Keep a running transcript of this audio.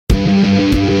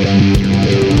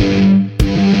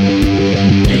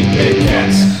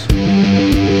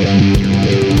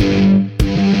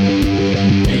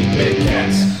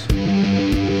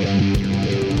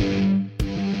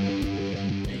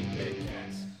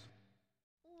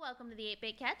welcome to the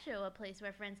 8-Bit Cat Show, a place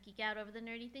where friends geek out over the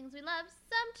nerdy things we love,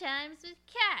 sometimes with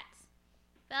cats.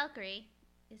 Valkyrie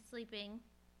is sleeping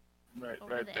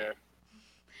over there.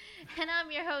 And I'm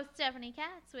your host, Stephanie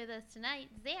Katz. With us tonight,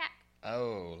 Zach.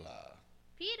 Hola.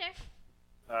 Peter.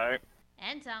 Hi.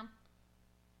 And Tom.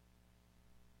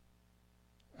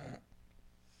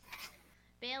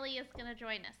 Bailey is going to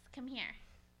join us. Come here.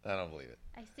 I don't believe it.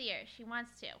 I see her. She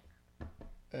wants to.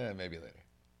 Maybe later.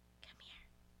 Come here.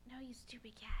 No, you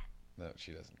stupid cat. No,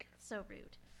 she doesn't care. So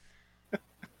rude.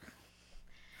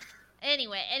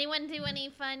 Anyway, anyone do any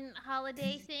fun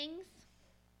holiday things?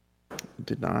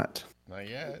 Did not. Not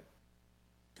yet.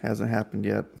 Hasn't happened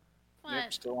yet. What?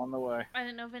 Yep, still on the way. I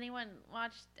don't know if anyone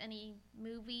watched any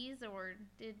movies or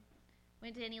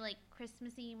went to any like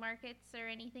Christmassy markets or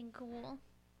anything cool.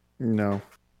 No,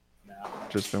 No.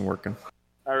 just been working.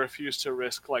 I refuse to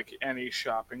risk any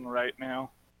shopping right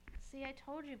now. See, I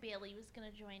told you Bailey was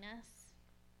gonna join us.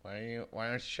 Why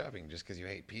aren't you shopping? Just because you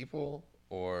hate people,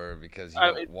 or because you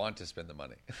don't want to spend the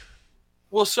money?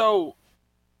 Well, so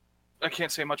I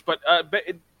can't say much, but I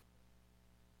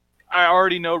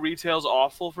already know retail's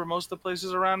awful for most of the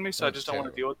places around me, so That's I just don't want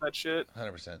to deal with that shit.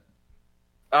 100%.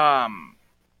 Yeah,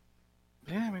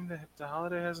 I mean the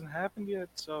holiday hasn't happened yet,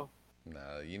 so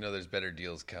No, you know there's better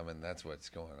deals coming. That's what's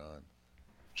going on.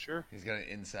 sure. He's got an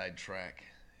inside track.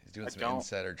 He's doing I some don't.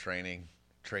 insider trading.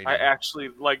 I actually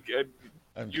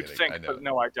I'm you'd kidding. think, I know. but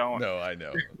no, I don't. No, I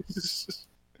know.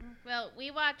 Well,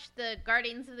 we watched the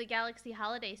Guardians of the Galaxy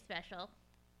holiday special.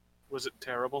 Was it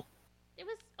terrible? It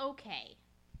was okay.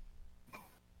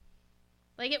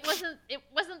 Like it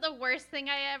wasn't the worst thing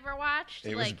I ever watched.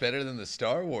 It was better than the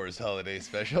Star Wars holiday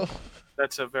special.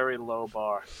 That's a very low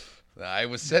bar. I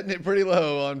was setting it pretty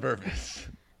low on purpose.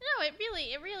 No,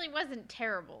 it really wasn't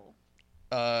terrible.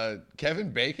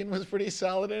 Kevin Bacon was pretty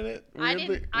solid in it. I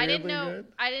didn't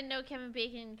Good. know Kevin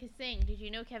Bacon could sing. Did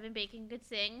you know Kevin Bacon could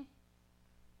sing?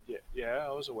 Yeah,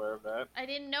 I was aware of that. I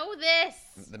didn't know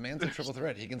this. The man's a triple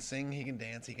threat. He can sing, he can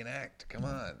dance, he can act. Come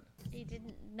on. He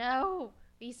didn't know.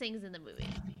 He sings in the movie.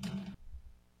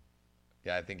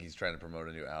 Yeah, I think he's trying to promote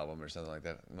a new album or something like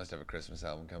that. He must have a Christmas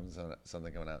album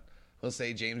something coming out. We'll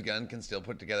say James Gunn can still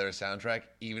put together a soundtrack,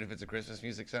 even if it's a Christmas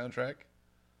music soundtrack.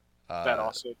 That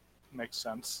also makes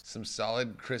sense. Some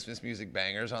solid Christmas music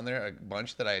bangers on there, a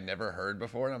bunch that I had never heard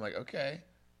before, and I'm like, okay,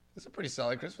 this is a pretty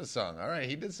solid Christmas song. All right,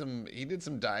 he did some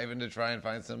diving to try and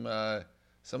find some of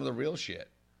the real shit.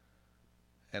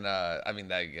 And I mean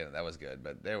that was good,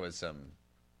 but there was some.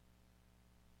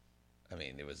 I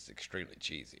mean, it was extremely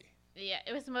cheesy. Yeah,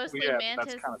 it was mostly Yeah, Mantis.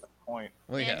 that's kind of the point.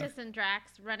 Well, yeah. Mantis and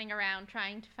Drax running around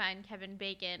trying to find Kevin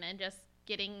Bacon and just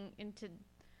getting into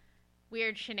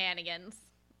weird shenanigans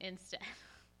instead.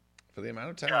 For the amount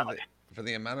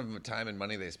of time and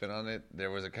money they spent on it, there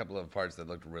was a couple of parts that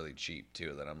looked really cheap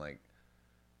too. That I'm like,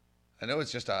 I know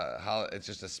it's just a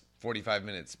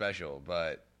 45-minute special,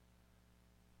 but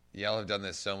y'all have done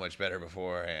this so much better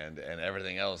beforehand, and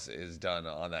everything else is done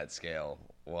on that scale.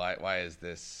 Why is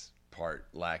this part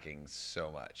lacking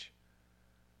so much?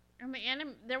 And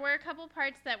there were a couple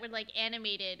parts that were like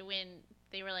animated when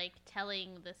they were like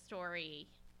telling the story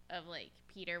of like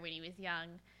Peter when he was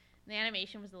young. The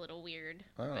animation was a little weird.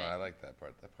 I don't know. I like that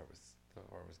part. That part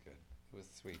was good. It was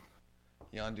sweet.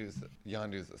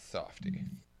 Yondu's a softie.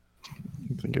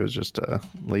 You think it was just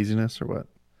laziness or what?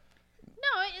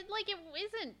 No, it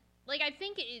isn't. Like I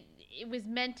think it was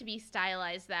meant to be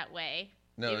stylized that way.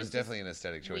 No, it was definitely an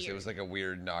aesthetic choice. Weird. It was like a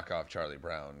weird knockoff Charlie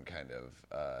Brown kind of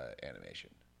animation.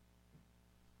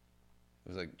 It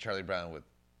was like Charlie Brown with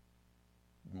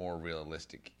more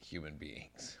realistic human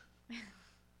beings.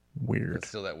 Weird. But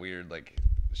still that weird, like,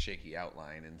 shaky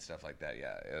outline and stuff like that.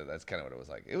 Yeah, that's kind of what it was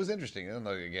like. It was interesting. And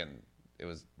again, it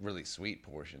was really sweet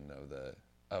portion of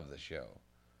the show.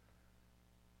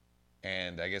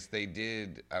 And I guess they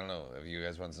did. I don't know. Have you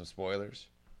guys want some spoilers?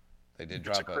 They did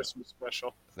drop a Christmas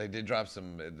special. They did drop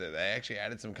some. They actually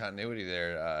added some continuity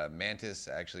there. Mantis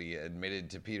actually admitted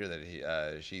to Peter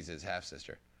that she's his half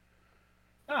sister.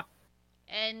 Ah.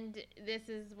 And this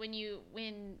is when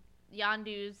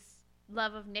Yondu's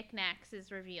love of knickknacks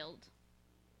is revealed.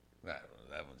 I don't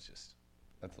know.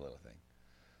 That's a little thing.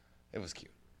 It was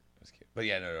cute. But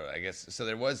yeah, no. I guess so.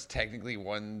 There was technically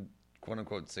one quote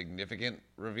unquote significant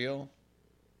reveal,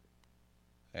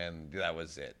 and that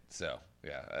was it. So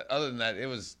yeah. Other than that, it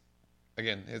was.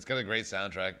 Again, it's got a great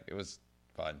soundtrack. It was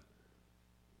fun.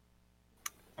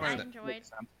 I enjoyed.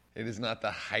 It is not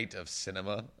the height of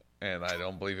cinema, and I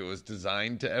don't believe it was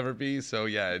designed to ever be. So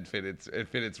yeah, it fit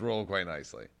its role quite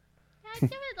nicely. Yeah, I'd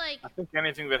give it like. I think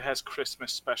anything that has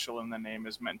Christmas special in the name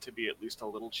is meant to be at least a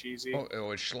little cheesy.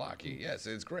 Oh, it's schlocky. Yes,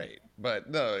 it's great. But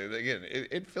no, again,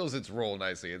 it fills its role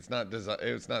nicely. It's not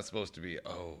It's not supposed to be.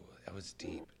 Oh, that was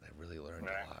deep. I really learned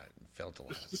a lot and felt a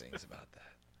lot of things about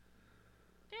that.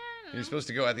 Yeah, You're supposed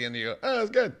to go at the end and you go, oh, that was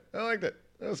good. I liked it.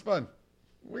 That was fun.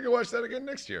 We can watch that again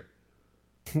next year.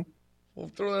 We'll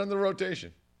throw that in the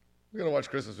rotation. We're going to watch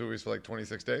Christmas movies for like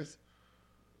 26 days.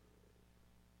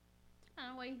 I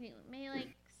don't know, what do you think? Maybe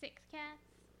like 6 cats?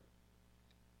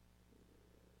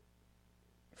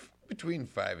 Between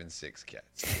 5 and 6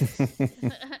 cats.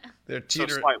 They're So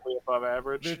slightly above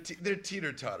average. They're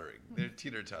teeter-tottering. They're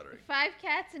teeter-tottering. 5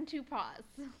 cats and 2 paws.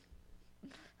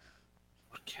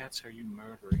 What cats are you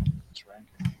murdering in this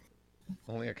ranking?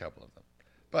 Only a couple of them.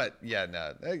 But, yeah,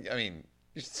 no. I mean,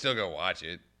 you should still go watch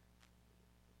it.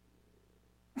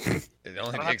 It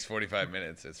only takes 45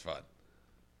 minutes. It's fun.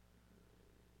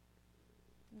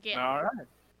 Yeah. All right.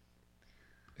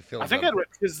 I think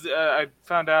because I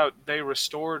found out they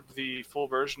restored the full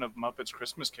version of Muppets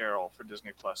Christmas Carol for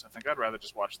Disney Plus. I think I'd rather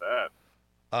just watch that.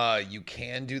 You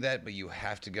can do that, but you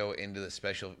have to go into the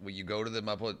special. When you go to the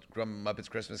Muppets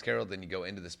Christmas Carol, then you go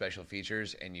into the special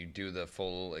features and you do the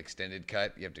full extended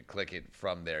cut. You have to click it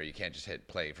from there. You can't just hit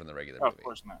play from the regular movie. Of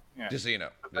course not. Yeah. Just so you know.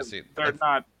 They're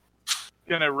not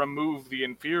going to remove the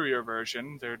inferior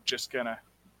version. They're just going to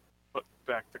put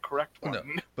back the correct one. No,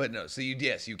 but no. So you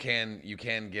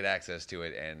can get access to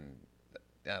it, and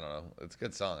I don't know. It's a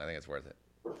good song. I think it's worth it.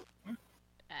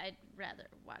 I'd rather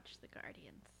watch The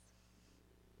Guardians.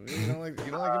 You don't like the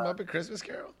Muppet Christmas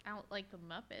Carol? I don't like the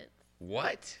Muppets.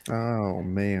 What? Oh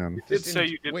man. You did say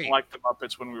you didn't like the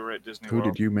Muppets when we were at Disney World.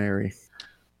 Who did you marry?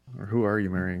 Or who are you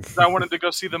marrying? I wanted to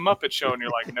go see the Muppet Show, and you're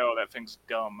like, no, that thing's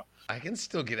dumb. I can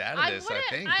still get out of this, I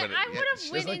think. But I would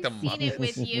have went and seen it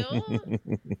with you.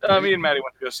 Me and Maddie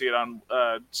went to go see it on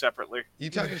separately.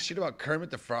 You talking shit about Kermit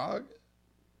the Frog?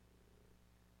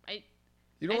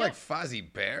 You don't like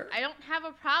Fozzie Bear? I don't have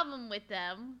a problem with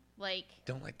them. Like,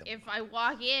 don't like them. If I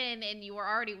walk in and you were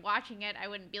already watching it, I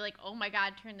wouldn't be like, oh my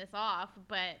god, turn this off.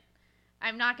 But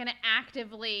I'm not going to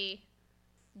actively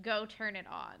go turn it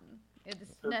on.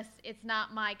 It's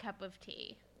not my cup of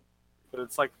tea. But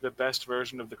it's like the best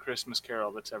version of the Christmas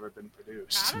Carol that's ever been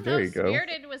produced. I don't know.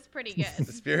 Spirited was pretty good.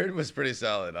 Spirited was pretty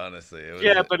solid, honestly.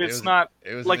 But it's not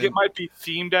like it might be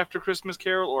themed after Christmas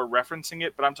Carol or referencing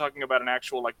it, but I'm talking about an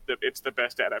actual it's the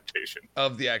best adaptation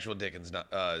of the actual Dickens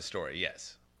story.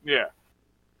 Yes. Yeah.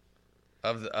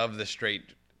 Of the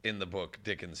straight in the book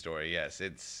Dickens story. Yes,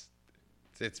 it's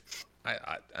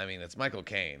I mean it's Michael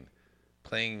Caine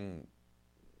playing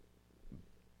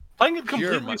it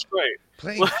completely straight.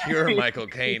 Playing pure Michael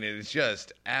Caine, and it's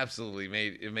just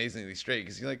absolutely amazingly straight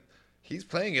because he's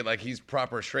playing it like he's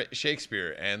proper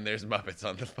Shakespeare, and there's Muppets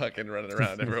on the fucking running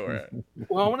around everywhere.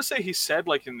 Well, I want to say he said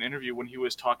in an interview when he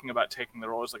was talking about taking the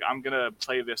role, he's like, I'm gonna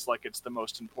play this like it's the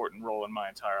most important role in my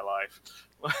entire life.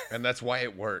 And that's why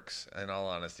it works. In all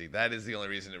honesty, that is the only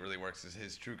reason it really works is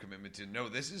his true commitment to no,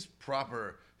 this is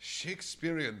proper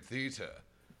Shakespearean theater.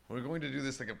 We're going to do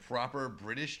this like a proper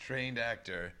British trained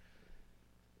actor.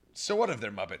 So what if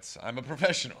they're Muppets? I'm a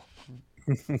professional.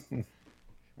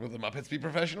 Will the Muppets be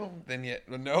professional? Then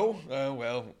no?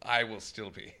 Well, I will still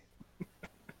be.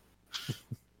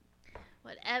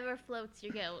 Whatever floats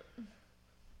your goat.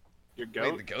 Your goat?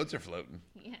 Wait, the goats are floating.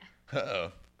 Yeah.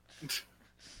 Uh-oh.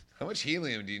 How much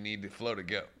helium do you need to float a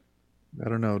goat? I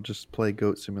don't know. Just play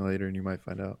Goat Simulator and you might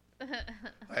find out.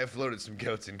 I have floated some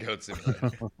goats in Goat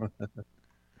Simulator.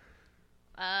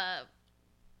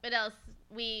 What else?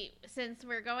 Since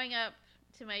we're going up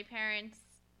to my parents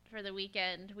for the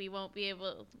weekend, we won't be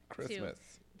able to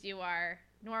do our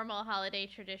normal holiday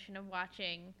tradition of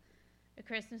watching A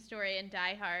Christmas Story and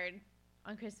Die Hard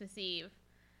on Christmas Eve.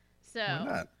 So why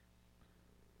not?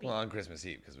 Well, on Christmas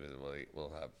Eve because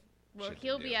we'll have. Well,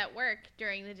 he'll be at work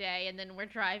during the day, and then we're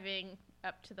driving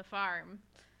up to the farm.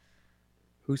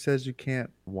 Who says you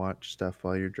can't watch stuff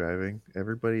while you're driving?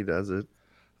 Everybody does it.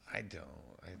 I don't.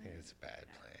 I think it's a bad plan.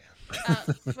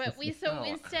 But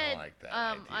instead, like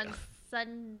on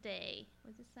Sunday,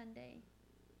 was it Sunday?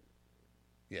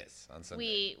 Yes, on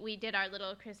Sunday. We did our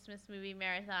little Christmas movie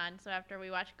marathon. So after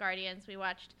we watched Guardians, we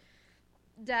watched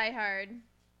Die Hard,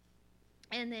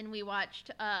 and then we watched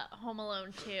Home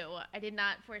Alone 2. I did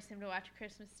not force him to watch A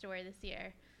Christmas Story this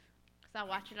year, because I'll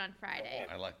watch it on Friday.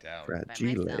 I lucked out.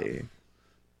 Fragile.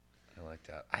 I lucked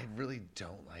out. I really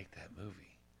don't like that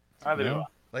movie. Neither do I.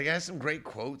 Like, it has some great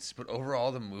quotes, but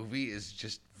overall the movie is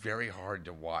just very hard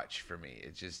to watch for me.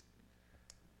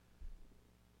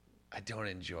 I don't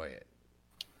enjoy it.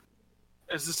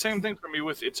 It's the same thing for me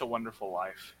with It's a Wonderful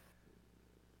Life.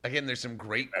 Again, there's some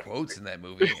great quotes in that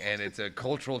movie, and it's a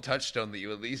cultural touchstone that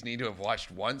you at least need to have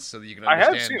watched once so that you can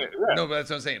understand. I have seen it. Yeah. No, but that's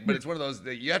what I'm saying. But it's one of those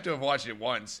that you have to have watched it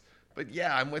once. But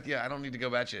yeah, I'm with you. I don't need to go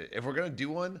back to it. If we're gonna do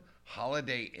one,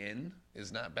 Holiday Inn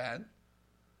is not bad.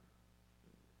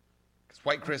 Because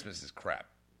White Christmas is crap.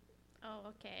 Oh,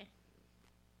 okay.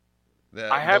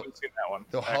 I haven't seen that one.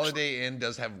 The Holiday Inn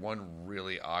does have one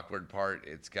really awkward part.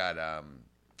 It's got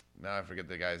now I forget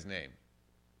the guy's name.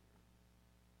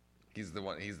 He's the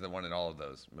one in all of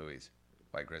those movies.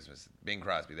 White Christmas. Bing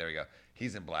Crosby. There we go.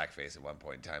 He's in blackface at one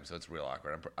point in time, so it's real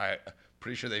awkward. I'm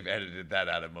pretty sure they've edited that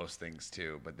out of most things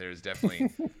too. But there's definitely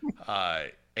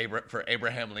for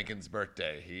Abraham Lincoln's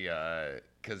birthday.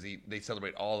 Because they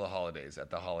celebrate all the holidays at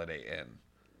the Holiday Inn,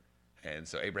 and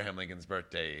so Abraham Lincoln's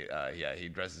birthday, he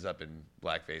dresses up in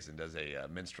blackface and does a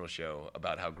minstrel show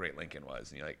about how great Lincoln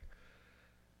was, and you're like,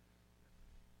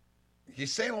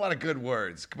 he's saying a lot of good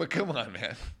words, but come on,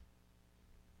 man.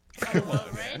 Come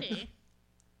on, man.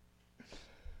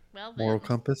 Well, then. Moral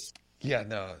compass? Yeah,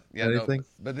 no.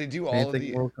 But they do all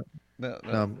Anything of the...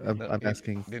 No, I'm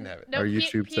asking. Didn't have it. No, Our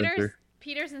YouTube censor.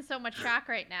 Peter's in so much shock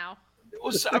right now.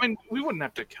 Well, I mean, we wouldn't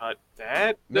have to cut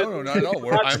that. No, not at all.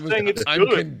 I'm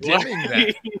condemning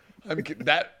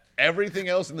that. Everything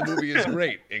else in the movie is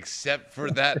great, except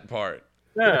for that part.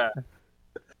 Yeah.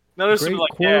 No, there's Great some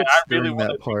like, quotes I really during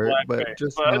that part, but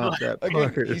just not that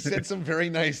part. Again, he said some very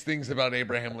nice things about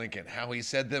Abraham Lincoln, how he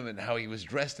said them and how he was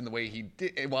dressed in the way he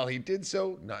did. While he did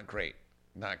so, not great.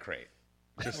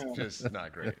 Just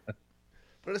not great.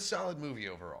 But a solid movie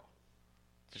overall.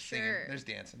 Just singing. There's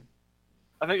dancing.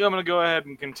 I think I'm going to go ahead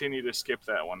and continue to skip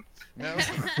that one. No?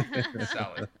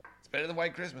 Solid. It's better than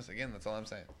White Christmas. Again, that's all I'm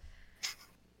saying.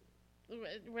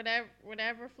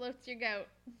 Whatever floats your goat.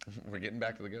 We're getting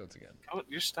back to the goats again. Oh,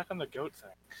 you're stuck on the goat thing.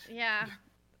 Yeah.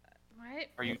 What?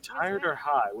 Are you tired or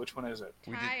high? Which one is it?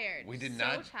 Tired. We did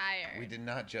not. Tired. We did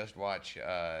not just watch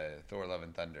Thor: Love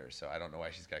and Thunder, so I don't know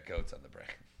why she's got goats on the brain.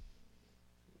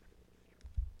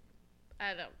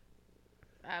 I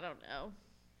don't know.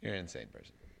 You're an insane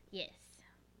person. Yes.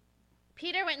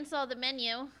 Peter went and saw The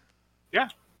Menu. Yeah.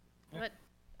 But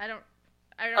I don't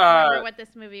remember what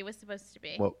this movie was supposed to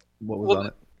be. What was on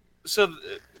it? So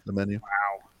The Menu.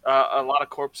 Wow. A lot of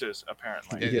corpses,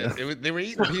 apparently. Yeah. They were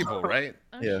eating people, right?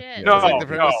 Oh, Yeah. shit.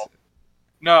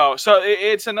 No. So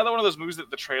it's another one of those movies that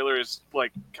the trailer is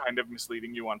like kind of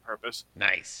misleading you on purpose.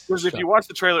 Nice. Because if you watch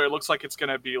the trailer, it looks like it's going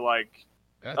to be like,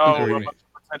 a bunch of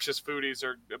pretentious foodies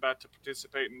are about to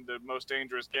participate in the most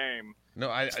dangerous game. No,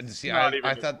 I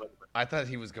thought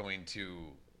he was going to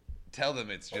tell them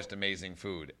it's just amazing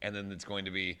food, and then it's going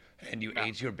to be, and you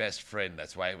ate your best friend.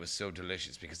 That's why it was so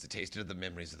delicious, because it tasted of the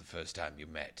memories of the first time you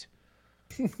met.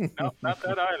 No, not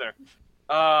that either.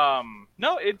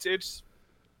 No, it's.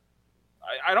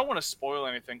 I don't want to spoil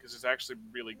anything because it's actually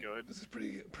really good. This is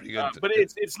pretty good. But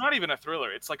it's not even a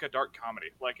thriller. It's like a dark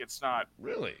comedy. Like it's not.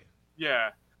 Really?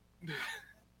 Yeah.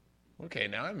 Okay,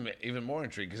 now I'm even more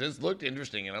intrigued because it's looked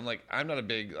interesting, and I'm not a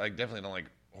big, definitely don't like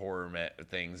horror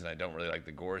things, and I don't really like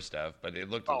the gore stuff, but it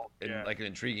looked like an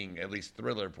intriguing, at least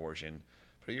thriller portion.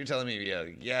 But you're telling me,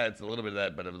 yeah, it's a little bit of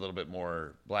that, but a little bit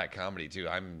more black comedy too.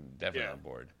 I'm definitely on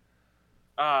board.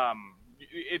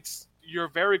 You're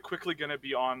very quickly going to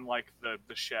be on like the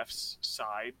chef's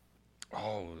side.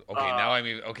 Oh, okay. Now I'm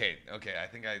even okay. I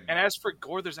think I. And as for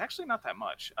gore, there's actually not that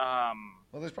much.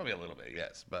 Well, there's probably a little bit,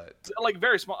 yes, but like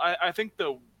very small. I think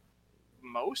the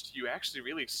most you actually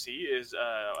really see is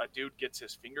a dude gets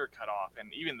his finger cut off,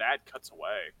 and even that cuts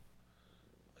away.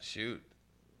 Shoot,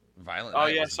 violent. Oh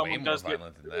yeah, someone does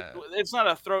violent than that. It's not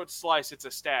a throat slice; it's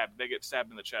a stab. They get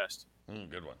stabbed in the chest.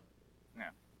 Good one. Yeah,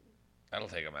 that'll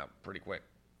take them out pretty quick.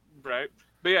 Right.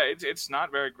 But yeah, it's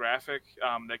not very graphic.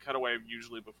 They cut away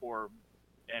usually before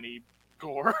any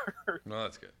gore. No,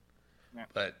 that's good. Yeah.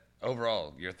 But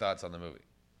overall, your thoughts on the movie?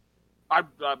 I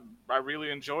really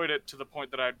enjoyed it to the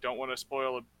point that I don't want to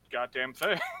spoil a goddamn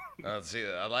thing. See,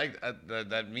 I like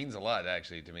that means a lot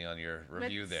actually to me on your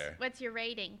review there. What's your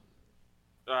rating?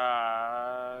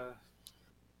 I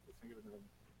think of anything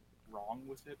wrong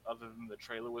with it other than the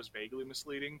trailer was vaguely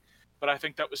misleading. But I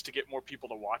think that was to get more people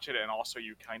to watch it, and also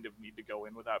you kind of need to go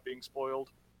in without being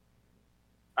spoiled.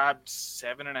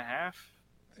 7.5.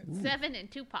 7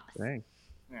 and 2 paws. Dang.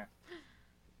 Yeah.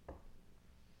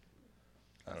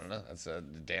 I don't know. That's a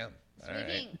damn.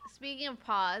 Speaking of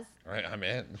paws. All right, I'm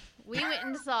in. We went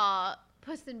and saw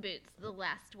Puss in Boots: The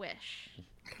Last Wish.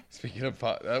 Speaking of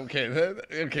paws, okay.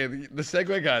 The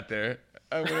segue got there.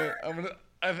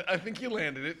 I think you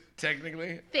landed it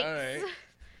technically. Thanks. All right.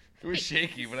 It was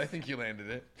shaky, but I think you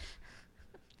landed it.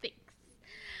 Thanks.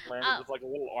 landed with like a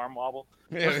little arm wobble.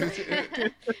 Yeah,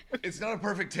 it's not a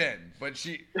perfect 10, but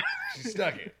she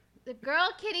stuck it. The girl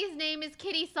kitty's name is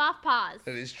Kitty Softpaws.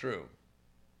 That is true.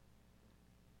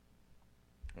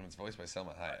 And it's voiced by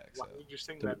Selma Hayek. Why did you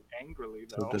sing that angrily,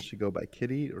 though? So does she go by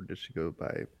Kitty or does she go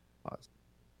by Paws?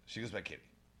 She goes by Kitty,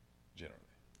 generally.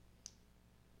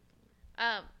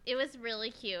 It was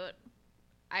really cute.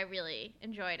 I really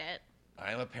enjoyed it.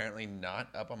 I am apparently not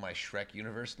up on my Shrek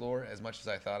universe lore as much as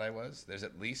I thought I was. There's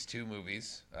at least 2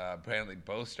 movies, apparently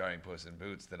both starring Puss in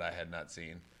Boots, that I had not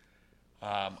seen.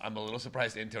 I'm a little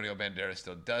surprised Antonio Banderas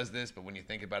still does this, but when you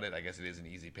think about it, I guess it is an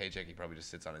easy paycheck. He probably just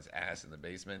sits on his ass in the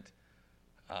basement.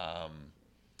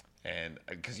 And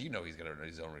because he's got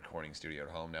his own recording studio at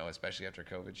home now, especially after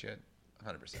COVID shit.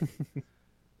 100%.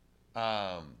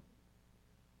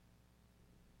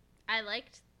 I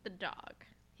liked the dog.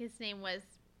 His name was...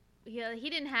 He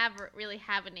didn't really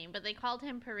have a name, but they called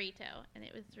him Perrito, and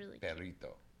it was really cute.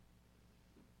 Perrito.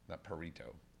 Not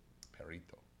Perrito.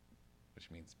 Perrito. Which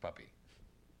means puppy.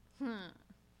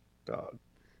 Dog.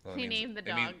 Well, He named the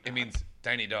dog. It means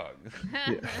tiny dog.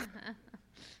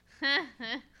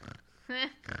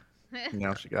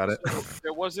 Now she got it. So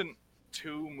there wasn't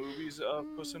 2 movies of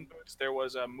Puss in Boots. There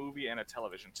was a movie and a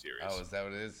television series. Oh, is that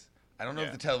what it is? I don't know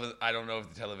if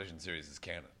the television series is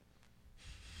canon.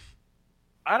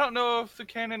 I don't know if the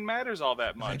canon matters all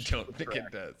that much. I don't think it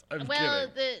does. I'm Well,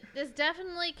 kidding. this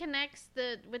definitely connects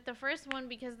with the first one,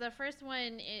 because the first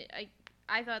one,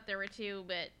 I thought there were 2,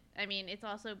 but I mean, it's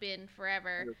also been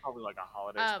forever. It was probably like a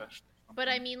holiday special. But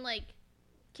I mean, like,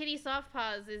 Kitty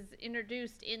Softpaws is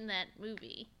introduced in that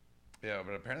movie. Yeah,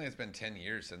 but apparently it's been 10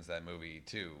 years since that movie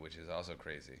too, which is also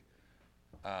crazy.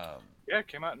 Yeah, it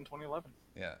came out in 2011.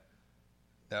 Yeah.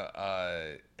 Now,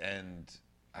 and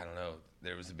I don't know.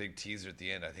 There was a big teaser at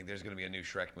the end. I think there's going to be a new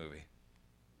Shrek movie.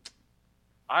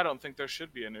 I don't think there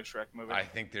should be a new Shrek movie. I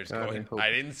think there's going.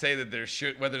 I didn't say that there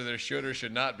should, whether there should or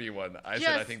should not be one. I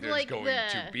said I think there's like going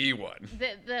to be one.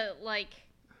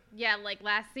 Like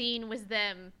last scene was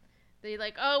them. They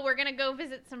like, oh, we're gonna go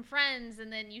visit some friends,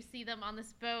 and then you see them on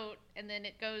this boat, and then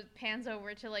it pans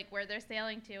over to like where they're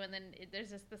sailing to, and then there's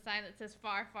just the sign that says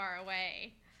 "far, far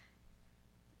away."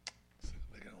 So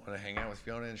they're gonna want to hang out with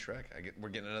Fiona and Shrek. We're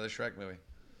getting another Shrek movie.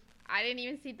 I didn't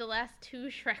even see the last 2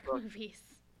 Shrek movies.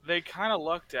 They kind of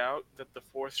lucked out that the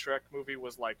 4th Shrek movie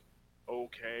was like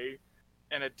okay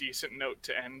and a decent note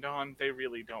to end on. They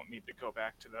really don't need to go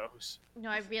back to those. No,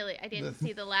 I didn't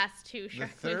see the last 2 Shrek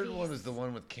movies. The third one is the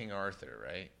one with King Arthur,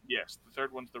 right? Yes, the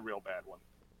 3rd one's the real bad one.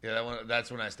 Yeah, that one.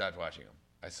 That's when I stopped watching them.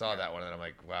 I saw that one and I'm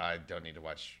like, wow, I don't need to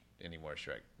watch any more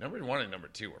Shrek. Number 1 and number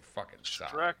 2 were fucking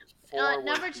solid. Shrek is 4.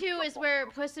 Number 2 is where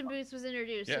Puss in Boots was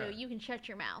introduced, so you can shut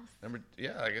your mouth.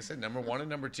 Like I said, number 1 and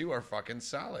number 2 are fucking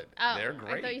solid. Oh, they're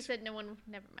great. I thought you said no one.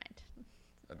 Never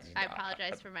mind. I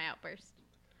apologize for my outburst.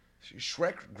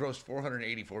 Shrek grossed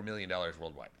 $484 million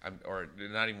worldwide, or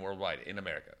not even worldwide, in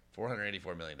America.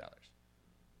 $484 million.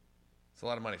 It's a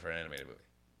lot of money for an animated movie,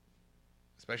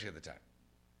 especially at the time.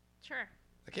 Sure.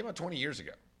 It came out 20 years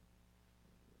ago.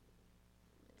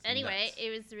 Anyway, nuts.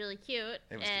 it was really cute,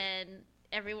 and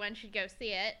everyone should go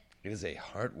see it. It is a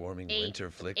heartwarming winter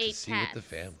flick to see cats. with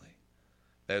the family.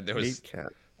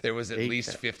 There was at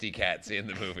least 50 cats in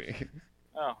the movie.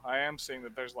 Oh, I am seeing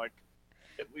that there's like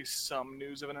at least some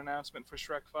news of an announcement for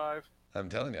Shrek 5. I'm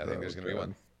telling you, I think there's going to be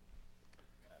one.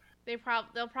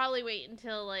 They'll probably wait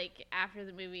until like after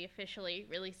the movie officially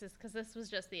releases, because this was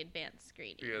just the advanced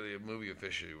screening. Yeah, the movie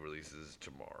officially releases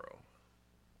tomorrow.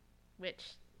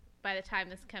 Which, by the time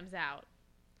this comes out,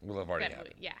 we'll have already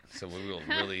happened. Yeah. So we will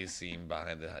really seem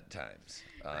behind the times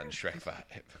on Shrek 5.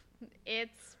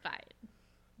 It's fine.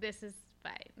 This is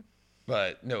fine.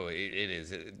 But no, it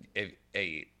is.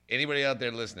 Anybody out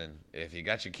there listening, if you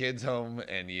got your kids home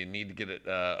and you need to get it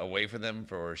away from them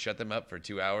or shut them up for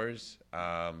 2 hours,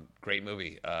 great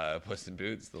movie, Puss in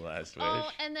Boots: The Last Wish. Oh,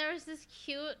 and there was this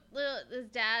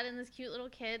dad and this cute little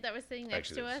kid that was sitting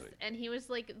next to us, and he was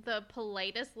like the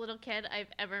politest little kid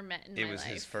I've ever met in my life. It was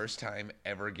his first time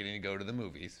ever getting to go to the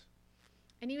movies.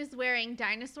 And he was wearing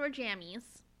dinosaur jammies.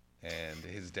 And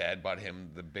his dad bought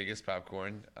him the biggest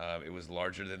popcorn. It was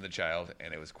larger than the child,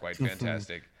 and it was quite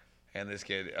fantastic. And this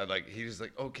kid, he was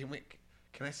like, "Oh, can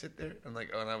I sit there?" I'm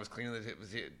like, "Oh," and I was cleaning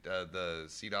the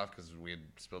seat off because we had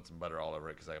spilled some butter all over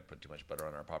it because I put too much butter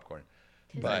on our popcorn.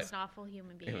 He's an awful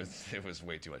human being. It was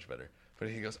way too much butter. But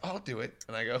he goes, "I'll do it,"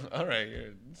 and I go, "All right,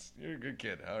 you're a good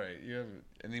kid. All right,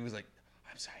 And he was like,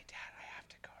 "I'm sorry, Dad, I have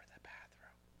to go to the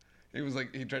bathroom." He was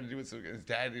like, he tried to do it so his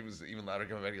dad. He was even louder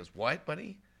coming back. He goes, "What,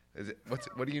 buddy?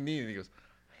 What do you need?" And he goes,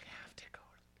 "I have to go.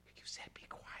 You said be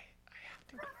quiet. I have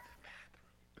to go to the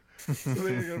bathroom." So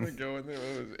they got to go in there.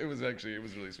 It was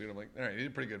really sweet. I'm like, all right, he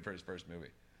did pretty good for his first movie.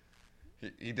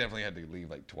 He definitely had to leave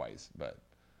like twice, but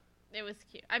it was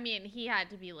cute. I mean, he had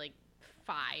to be like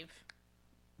 5,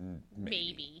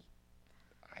 maybe.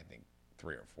 I think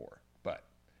 3 or 4, but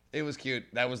it was cute.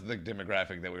 That was the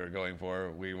demographic that we were going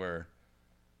for. We were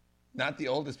not the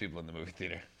oldest people in the movie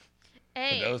theater.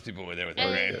 Hey, but those people were there with their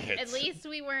grandkids. At least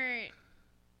we weren't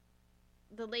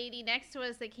the lady next to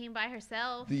us that came by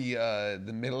herself.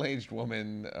 The middle-aged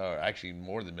woman, or actually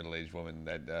more than middle-aged woman,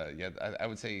 that I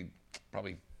would say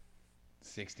probably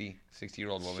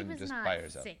 60-year-old woman just by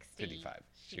herself. 60. 55.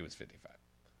 She was 55.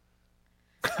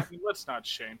 I mean, let's not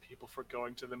shame people for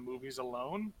going to the movies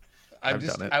alone. It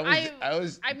was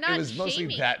mostly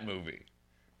shaming. that movie.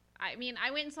 I mean,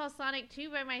 I went and saw Sonic 2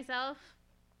 by myself.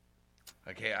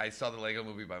 Okay, I saw the Lego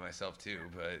movie by myself too,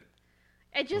 but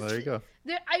it just, well, there you go.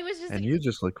 I was just, and you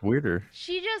just look weirder.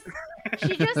 She just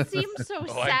seemed so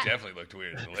sad. I definitely looked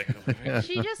weird in the Lego movie.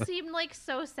 She just seemed like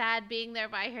so sad being there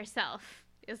by herself.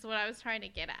 Is what I was trying to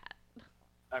get at.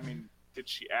 I mean, did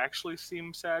she actually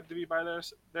seem sad to be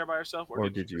there by herself, or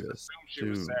did you assume she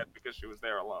was sad because she was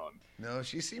there alone? No,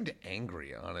 she seemed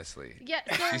angry, honestly. Yeah,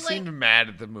 so she seemed mad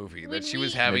at the movie that she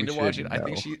was having to watch it. I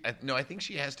think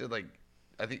she has to like.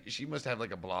 I think she must have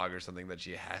like a blog or something that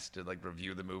she has to like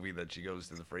review the movie that she goes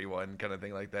to the free one kind of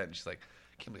thing like that. And she's like,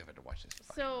 I can't believe I had to watch this.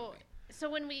 So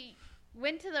when we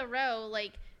went to the row,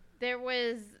 like there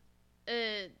was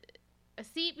a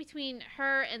seat between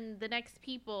her and the next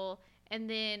people, and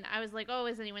then I was like, oh,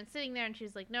 is anyone sitting there? And she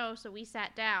was like, no. So we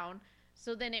sat down.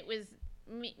 So then it was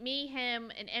me,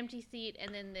 him, an empty seat,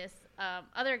 and then this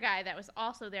other guy that was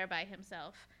also there by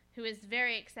himself, who was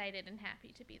very excited and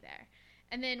happy to be there.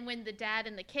 And then when the dad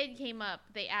and the kid came up,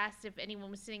 they asked if anyone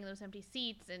was sitting in those empty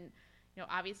seats, and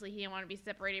obviously he didn't want to be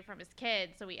separated from his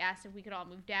kid, so we asked if we could all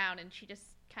move down, and she just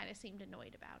kind of seemed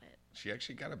annoyed about it. She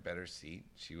actually got a better seat.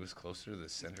 She was closer to the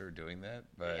center doing that,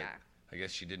 but yeah. I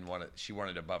guess she didn't want it. She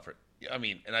wanted a buffer. I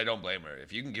mean, and I don't blame her.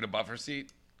 If you can get a buffer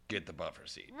seat, get the buffer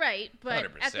seat. Right, but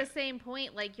 100%. At the same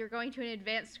point, like you're going to an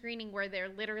advanced screening where they're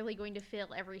literally going to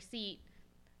fill every seat.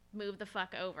 Move the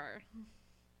fuck over.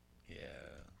 Yeah.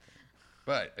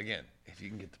 But again, if you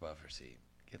can get the buffer seat,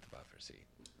 get the buffer seat.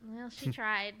 Well, she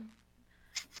tried.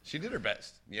 She did her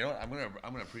best. You know what? I'm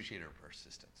gonna appreciate her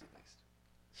persistence at least.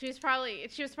 She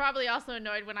was probably also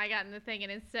annoyed when I got in the thing,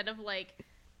 and instead of like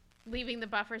leaving the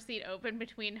buffer seat open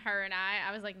between her and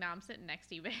I was like, "No, I'm sitting next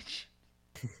to you, bitch."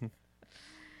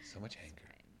 So much anger.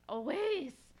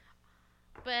 Always.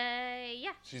 But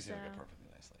yeah. She's a perfectly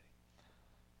nice lady.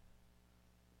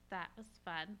 That was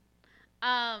fun.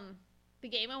 The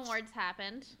Game Awards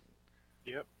happened.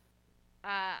 Yep.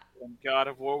 And God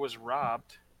of War was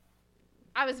robbed.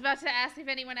 I was about to ask if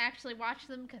anyone actually watched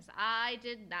them, because I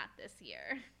did not this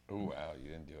year. Oh, wow,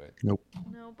 you didn't do it? Nope,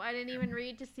 I didn't even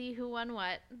read to see who won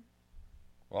what.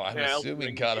 Well, I'm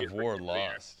assuming God of War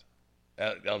lost.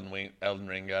 Elden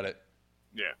Ring got it.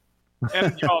 Yeah.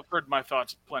 And y'all have heard my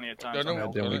thoughts plenty of times.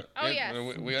 Yes.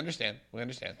 We understand. We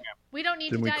We don't need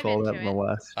Didn't to dive into it. we call that in the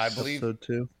last episode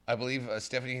too? I believe,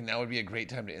 Stephanie, now would be a great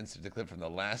time to insert the clip from the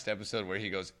last episode where he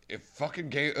goes, if fucking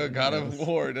God of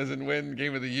War doesn't win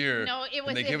Game of the Year, no, it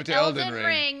was they give it to Elden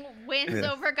Ring wins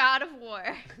over God of War.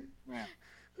 Yeah.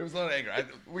 There was a lot of anger.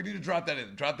 We need to drop that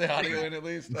in. Drop the audio in at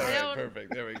least. All right,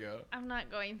 perfect. There we go. I'm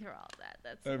not going through all that.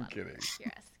 That's I'm kidding. What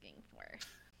you're asking for.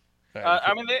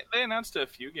 I mean, they announced a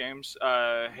few games.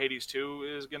 Hades 2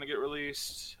 is going to get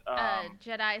released.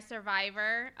 Jedi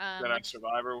Survivor.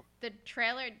 The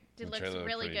trailer looks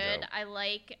really good. Dope. I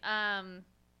like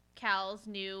Cal's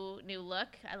new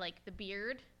look. I like the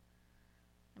beard.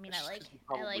 I mean, I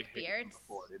like beards.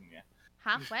 Before, didn't you?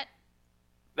 Huh? What?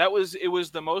 It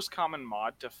was the most common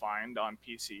mod to find on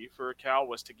PC for Cal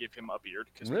was to give him a beard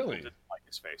because people didn't like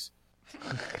his face.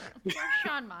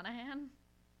 Sean Monahan.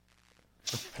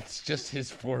 It's just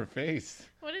his poor face.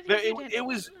 What did he do? It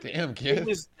was damn kid. It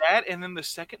was that, and then the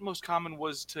second most common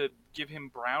was to give him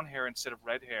brown hair instead of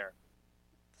red hair.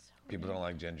 People don't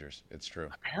like gingers. It's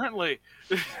true. Apparently.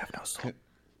 Wait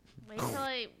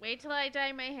till I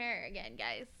dye my hair again,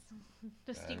 guys.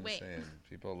 Just you wait. Saying,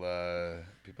 people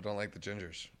don't like the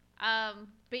gingers.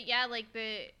 But yeah, like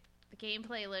the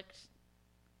gameplay looked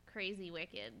crazy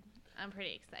wicked. I'm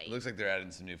pretty excited. It looks like they're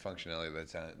adding some new functionality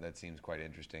that seems quite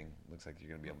interesting. Looks like you're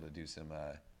going to be able to do some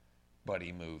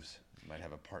buddy moves. You might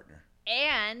have a partner.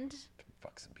 And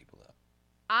fuck some people up.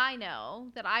 I know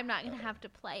that I'm not going to have to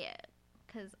play it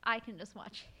because I can just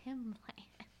watch him play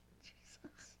it.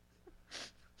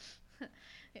 Jesus.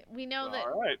 We know that.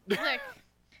 All right.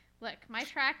 Look, my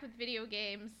track with video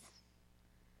games,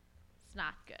 it's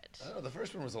not good. Oh, the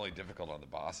first one was only difficult on the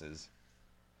bosses.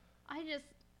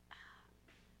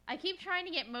 I keep trying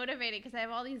to get motivated because I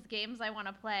have all these games I want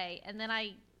to play, and then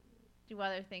I do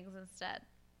other things instead.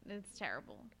 It's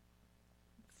terrible.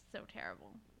 It's so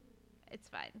terrible. It's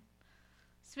fine.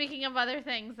 Speaking of other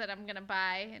things that I'm going to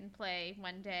buy and play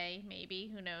one day,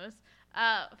 maybe, who knows,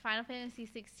 Final Fantasy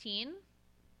 16.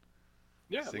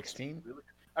 Yeah. 16? Really,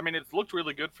 I mean, it's looked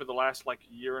really good for the last,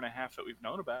 year and a half that we've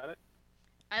known about it.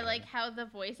 I like how the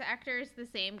voice actor is the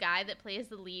same guy that plays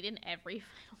the lead in every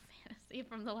Final Fantasy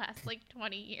from the last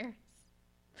 20 years.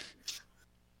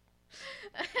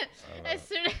 As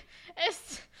soon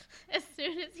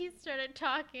as he started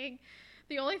talking,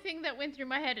 the only thing that went through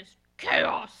my head is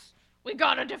chaos. We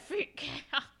gotta defeat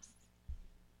chaos.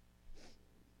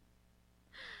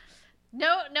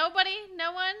 No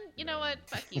one. You know what?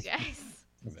 Fuck you guys.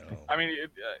 No. I mean,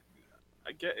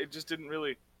 it just didn't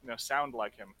really, sound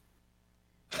like him.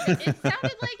 It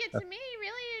sounded like it to me.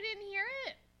 Really, you didn't hear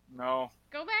it? No.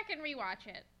 Go back and rewatch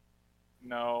it.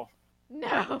 No.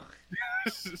 No.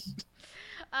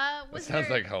 It sounds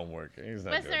like homework. Was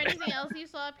there anything else you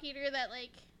saw, Peter, that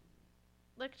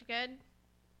looked good?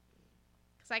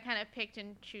 Because I kind of picked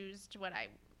and chose what I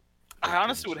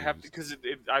honestly would have to, because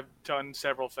I've done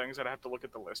several things. I'd have to look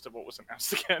at the list of what was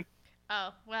announced again.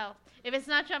 Oh, well, if it's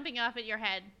not jumping off at your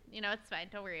head, it's fine.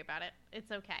 Don't worry about it.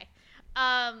 It's okay.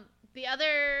 The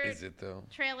other Is it though?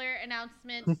 Trailer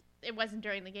announcement, it wasn't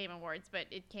during the Game Awards, but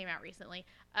it came out recently.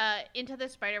 Into the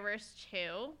Spider-Verse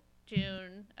 2,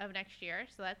 June of next year.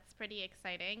 So that's pretty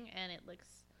exciting, and it looks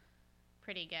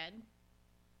pretty good.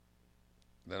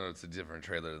 No, it's a different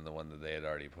trailer than the one that they had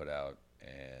already put out,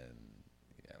 and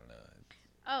I don't know.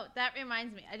 Oh, that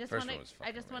reminds me. I just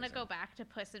want to go back to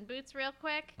Puss in Boots real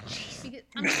quick. Because,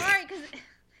 I'm sorry, because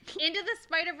Into the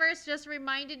Spider-Verse just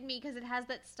reminded me because it has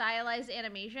that stylized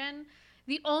animation.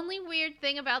 The only weird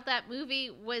thing about that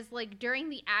movie was during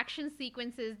the action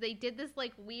sequences, they did this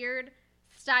weird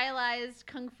stylized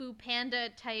Kung Fu Panda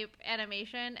type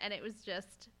animation, and it was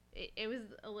just it was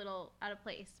a little out of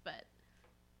place, but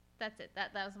that's it.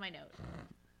 That was my note.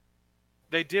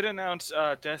 They did announce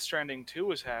Death Stranding 2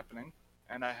 was happening,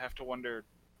 and I have to wonder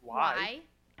why.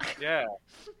 Yeah.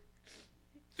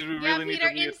 Did we really need to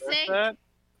reassess that?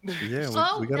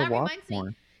 Yeah, we gotta watch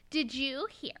more. Did you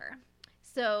hear?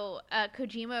 So,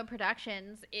 Kojima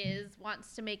Productions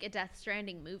wants to make a Death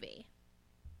Stranding movie.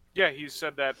 Yeah, he's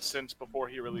said that since before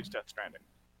he released Death Stranding.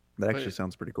 That actually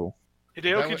sounds pretty cool.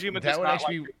 Hideo Kojima does not like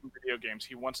making video games.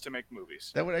 He wants to make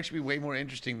movies. That would actually be way more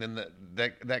interesting than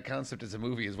that concept as a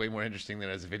movie is way more interesting than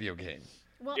as a video game.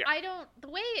 Well, yeah. I don't. The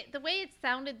way it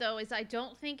sounded though is I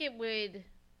don't think it would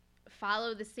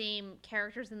follow the same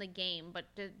characters in the game, but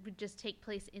it would just take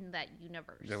place in that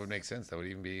universe. That would make sense. That would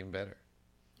even be even better.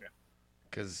 Yeah.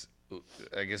 Because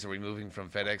I guess are we moving from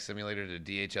FedEx Simulator to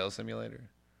DHL Simulator?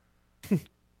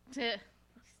 We're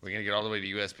gonna get all the way to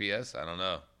USPS? I don't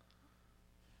know.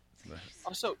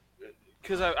 Also,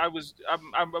 because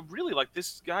I'm really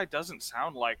this guy doesn't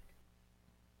sound like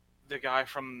the guy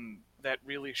from that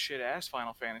really shit ass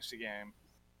Final Fantasy game,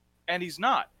 and he's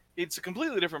not. It's a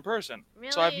completely different person.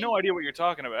 Really? So I have no idea what you're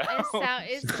talking about.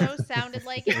 It so sounded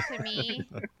like it to me.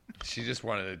 She just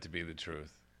wanted it to be the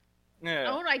truth. Yeah.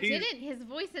 Oh, I didn't. His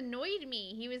voice annoyed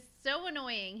me. He was so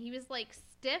annoying. He was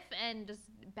stiff and just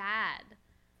bad.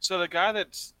 So the guy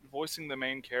that's voicing the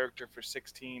main character for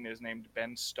 16 is named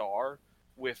Ben Starr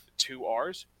with 2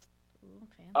 R's. Ooh,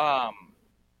 fancy.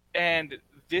 And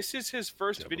this is his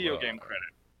first video game credit.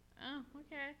 Oh,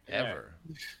 okay. Ever.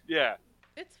 Yeah.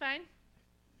 It's fine.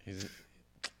 He's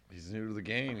new to the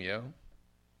game, yo.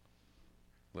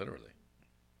 Literally.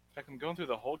 In fact, I'm going through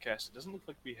the whole cast. It doesn't look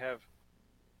like we have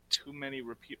too many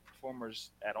repeat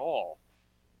performers at all.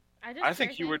 I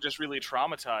think you were just really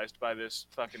traumatized by this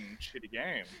fucking shitty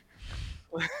game.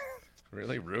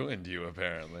 Really ruined you,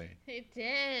 apparently. It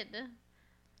did.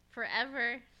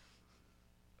 Forever.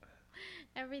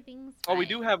 Everything's fine. Oh, we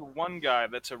do have one guy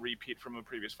that's a repeat from a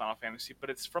previous Final Fantasy,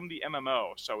 but it's from the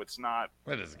MMO, so it's not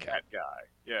that doesn't count. That guy.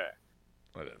 Yeah.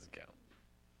 That doesn't count.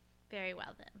 Very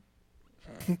well,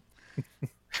 then.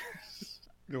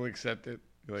 You'll accept it?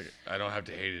 You're like, I don't have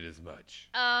to hate it as much.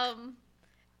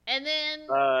 And then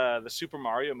the Super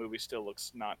Mario movie still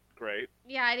looks not great.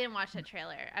 Yeah, I didn't watch the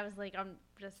trailer. I was like, I'm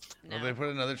just no. Oh, they put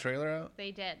another trailer out?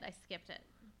 They did. I skipped it.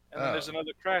 And then there's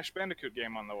another Crash Bandicoot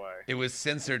game on the way. It was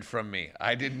censored from me.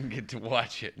 I didn't get to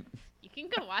watch it. You can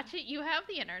go watch it. You have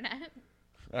the internet.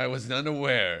 I was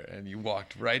unaware, and you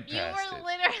walked right past it. You were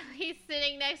literally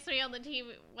sitting next to me on the TV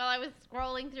while I was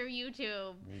scrolling through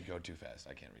YouTube. You go too fast.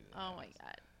 I can't read it. Oh my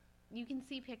god. You can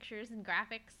see pictures and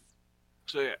graphics.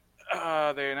 So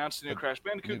yeah, they announced a new Crash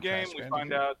Bandicoot game. We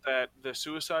find out that the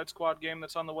Suicide Squad game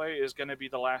that's on the way is going to be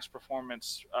the last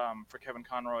performance for Kevin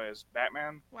Conroy as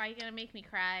Batman. Why are you gonna make me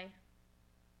cry?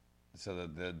 So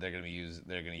they're gonna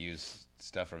use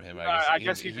stuff from him. I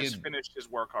guess he just finished his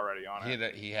work already on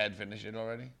it. He had finished it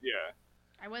already. Yeah.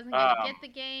 I wasn't gonna get the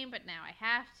game, but now I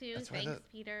have to. Thanks,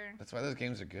 Peter. That's why those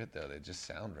games are good, though. They just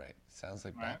sound right. It sounds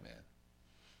like Batman.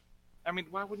 I mean,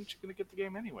 why wouldn't you gonna get the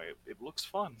game anyway? It looks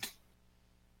fun.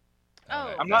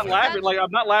 Oh, I'm not laughing. Like,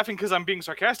 I'm not laughing because I'm being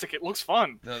sarcastic. It looks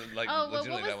fun. No, like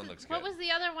legitimately, that one looks good. What was the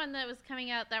other one that was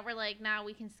coming out that we're like, now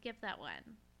we can skip that one?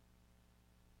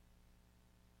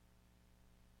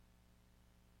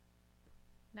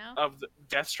 No. Of the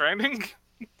Death Stranding.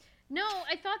 No,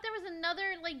 I thought there was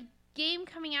another like game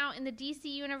coming out in the DC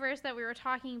universe that we were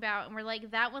talking about, and we're like,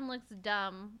 that one looks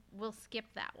dumb. We'll skip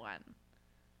that one.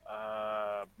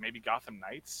 Maybe Gotham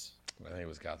Knights. I think it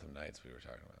was Gotham Knights we were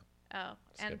talking about. Oh,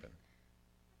 skipping.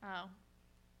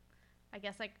 I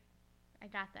guess I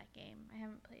got that game. I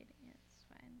haven't played it yet. It's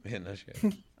fine. Yeah, no shit.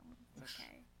 It's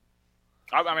okay.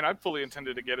 I mean, I fully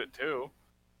intended to get it too.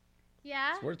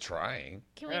 Yeah. We're trying.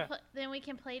 Can we? Then we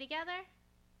can play together.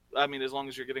 I mean, as long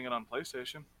as you're getting it on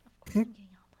PlayStation. Of course, I'm getting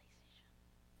it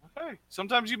on PlayStation. Okay.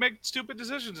 Sometimes you make stupid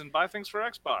decisions and buy things for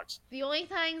Xbox. The only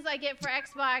things I get for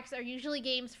Xbox are usually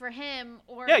games for him,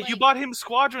 or yeah, you bought him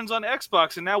Squadrons on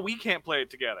Xbox, and now we can't play it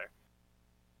together.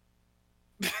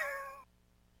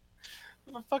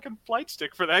 I'm a fucking flight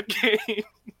stick for that game.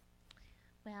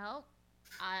 Well,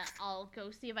 I'll go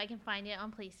see if I can find it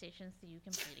on PlayStation so you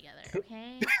can play together.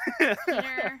 Okay,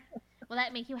 Peter, will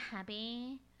that make you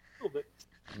happy? A little bit.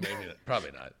 Maybe not.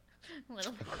 Probably not. A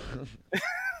little bit.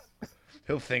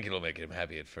 He'll think it'll make him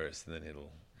happy at first, and then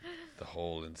the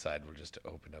hole inside will just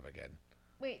open up again.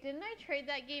 Wait, didn't I trade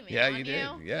that game in Yeah, on you did.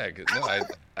 Yeah, no,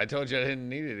 I told you I didn't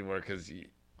need it anymore because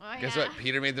guess what?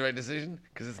 Peter made the right decision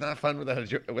because it's not fun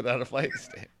without a flight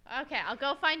stick. Okay, I'll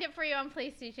go find it for you on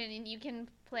PlayStation, and you can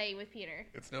play with Peter.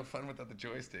 It's no fun without the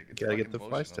joystick. It's gotta get the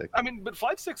flight stick. I mean, but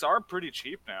flight sticks are pretty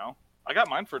cheap now. I got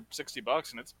mine for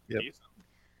 $60, and it's decent.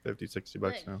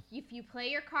 $50-$60 now. If you play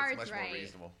your cards much right, more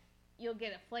reasonable. You'll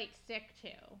get a flight stick too.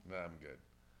 No, I'm good.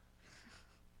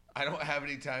 I don't have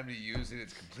any time to use it.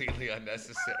 It's completely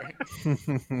unnecessary.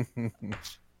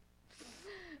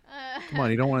 Come on,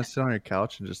 you don't want to sit on your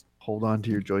couch and just hold on to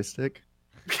your joystick?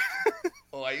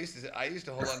 Well, I used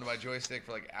to hold on to my joystick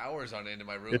for like hours on end in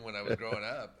my room when I was growing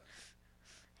up.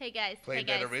 Hey guys, Played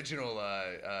that original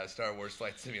Star Wars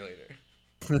Flight Simulator.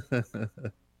 You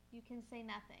can say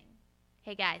nothing.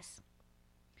 Hey guys,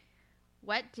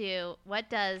 what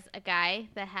does a guy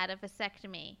that had a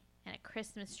vasectomy and a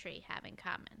Christmas tree have in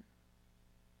common?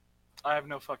 I have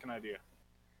no fucking idea.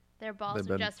 Their balls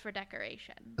are just for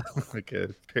decoration. Okay,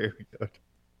 very good.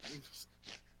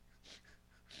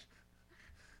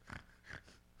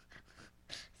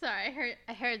 Sorry,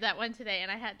 I heard that one today,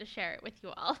 and I had to share it with you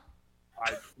all. I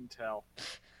can tell.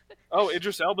 Oh,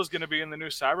 Idris Elba's going to be in the new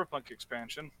Cyberpunk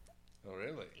expansion. Oh,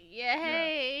 really?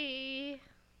 Yay! Yeah.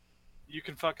 You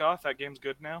can fuck off. That game's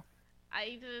good now.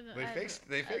 I didn't.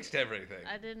 They fixed everything.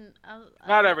 I didn't.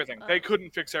 Not everything. They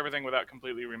couldn't fix everything without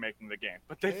completely remaking the game,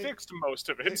 but they fixed most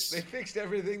of it. They fixed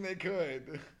everything they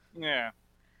could. Yeah.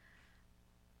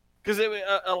 Because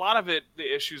a lot of it,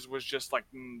 the issues was just like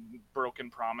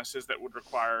broken promises that would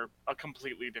require a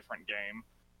completely different game.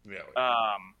 Yeah.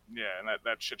 Yeah, and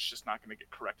that shit's just not going to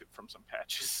get corrected from some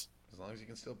patches. As long as you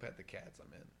can still pet the cats,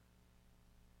 I'm in.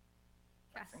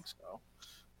 Yes. I think so.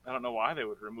 I don't know why they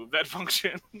would remove that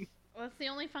function. Well, it's the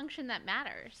only function that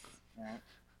matters.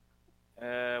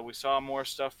 We saw more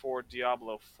stuff for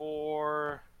Diablo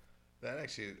 4. That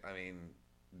actually, I mean,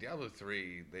 Diablo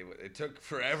 3, it took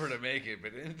forever to make it,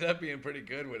 but it ended up being pretty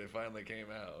good when it finally came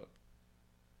out.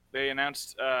 They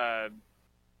announced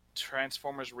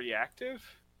Transformers Reactive.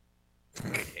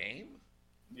 Game?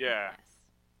 Yeah. Yes.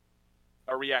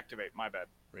 Or Reactivate, my bad.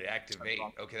 Reactivate.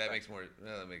 Okay, that makes more.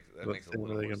 No, that makes a little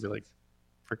more sense. Be like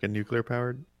freaking nuclear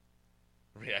powered.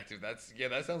 Reactive. That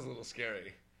sounds a little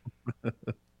scary.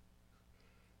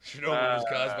 Chernobyl was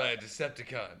caused by a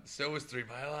Decepticon. So was 3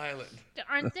 Mile Island.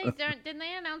 Didn't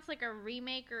they announce like a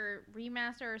remake or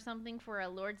remaster or something for a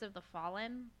Lords of the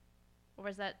Fallen? Or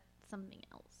was that something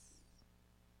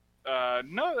else?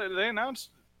 No, they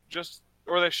announced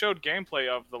they showed gameplay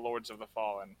of the Lords of the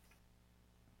Fallen.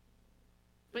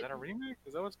 Is that a remake?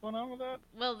 Is that what's going on with that?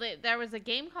 Well, there was a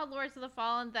game called Lords of the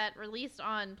Fallen that released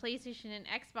on PlayStation and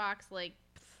Xbox like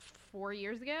 4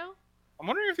 years ago. I'm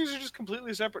wondering if these are just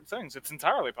completely separate things. It's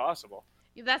entirely possible.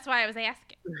 That's why I was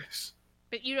asking.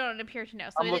 But you don't appear to know.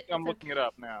 So I'm looking it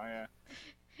up now, yeah.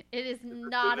 It is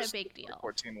not a big deal.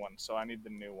 2014 one, so I need the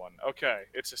new one. Okay,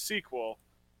 it's a sequel.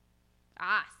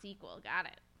 Ah, sequel. Got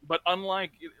it. But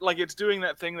unlike, like, it's doing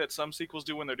that thing that some sequels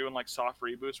do when they're doing, like, soft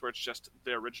reboots where it's just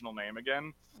the original name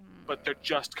again, but they're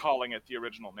just calling it the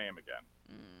original name again.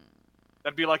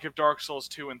 That'd be like if Dark Souls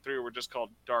 2 and 3 were just called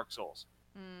Dark Souls.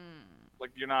 Like,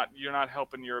 you're not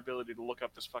helping your ability to look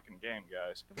up this fucking game,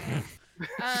 guys.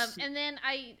 And then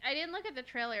I didn't look at the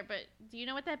trailer, but do you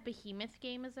know what that Behemoth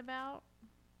game is about?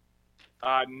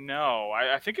 No.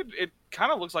 I think it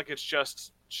kind of looks like it's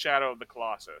just Shadow of the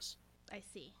Colossus. I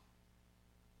see.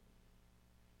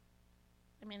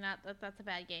 I mean, that's a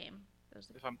bad game.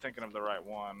 If I'm thinking of the right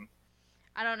one.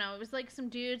 I don't know. It was like some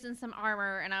dudes in some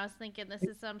armor, and I was thinking this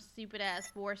is some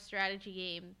stupid-ass war strategy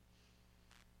game.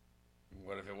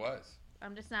 What if it was?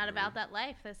 I'm just not about that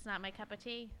life. That's not my cup of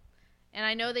tea. And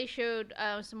I know they showed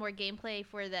some more gameplay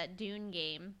for that Dune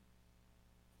game.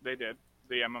 They did.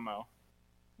 The MMO.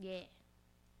 Yeah.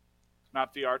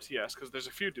 Not the RTS, because there's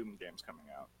a few Dune games coming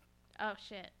out. Oh,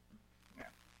 shit. Yeah.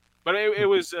 But it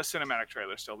was a cinematic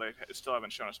trailer still. They still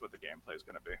haven't shown us what the gameplay is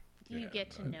going to be. You get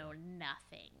to know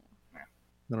nothing. Yeah.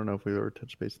 I don't know if we've ever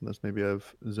touched base on this. Maybe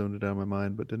I've zoned it out of my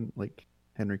mind, but didn't like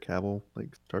Henry Cavill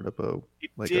like start up a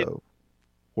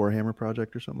Warhammer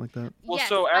project or something like that? Well, yes,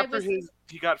 so after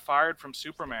he got fired from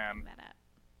Superman,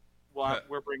 well,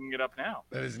 we're bringing it up now.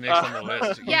 That is next on the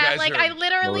list. Yeah, like I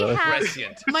literally have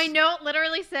my note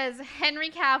literally says Henry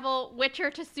Cavill,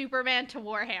 Witcher to Superman to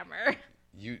Warhammer.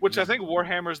 Which I think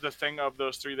Warhammer's the thing of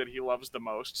those three that he loves the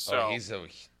most. So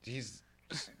he's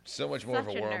so much more of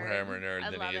a Warhammer nerd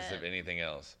than he is of anything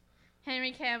else.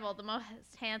 Henry Cavill, the most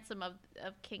handsome of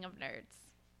King of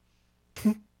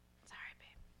Nerds.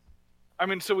 I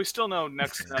mean, so we still know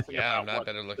nothing yeah, about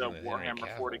what the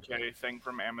Warhammer 40K thing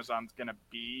from Amazon's going to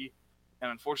be. And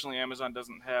unfortunately, Amazon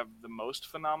doesn't have the most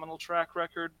phenomenal track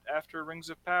record after Rings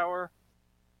of Power.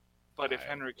 But if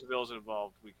Henry Cavill's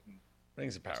involved, we can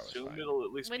Rings of Power assume it'll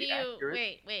at least be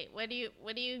accurate. Wait. What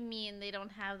do you mean they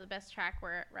don't have the best track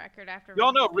record after You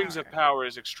all know Rings of Power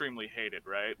is extremely hated,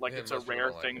 right? Like, it's a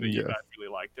rare thing that you guys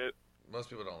really liked it.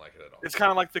 Most people don't like it at all. It's kind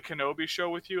of like the Kenobi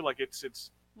show with you. Like, it's...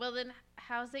 Well, then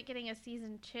how's it getting a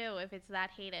season 2 if it's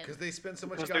that hated? Because they spend so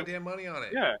much goddamn money on it.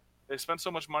 Yeah, they spend so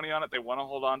much money on it. They want to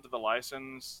hold on to the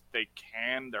license. They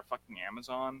can. They're fucking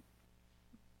Amazon.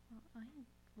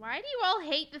 Why do you all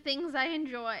hate the things I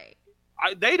enjoy?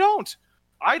 They don't.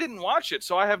 I didn't watch it,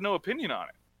 so I have no opinion on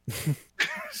it.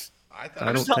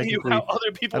 I'm just telling you how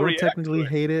other people react. I don't technically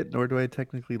hate it, nor do I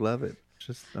technically love it.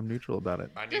 Just I'm neutral about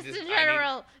it. Just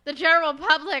the general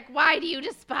public. Why do you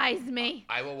despise me?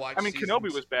 I will watch. I mean,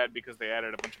 Kenobi was bad because they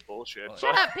added a bunch of bullshit.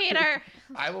 Shut up, Peter.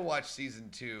 I will watch season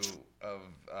 2 of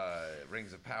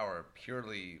Rings of Power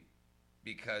purely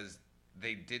because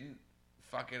they didn't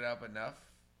fuck it up enough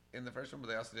in the first one, but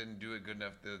they also didn't do it good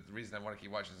enough. The reason I want to keep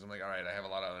watching is I'm like, all right, I have a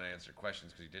lot of unanswered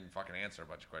questions because you didn't fucking answer a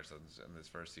bunch of questions in this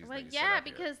first season. Well, yeah,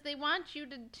 because they want you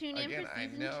to tune in for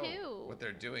season 2. I know what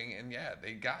they're doing, and yeah,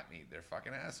 they got me. They're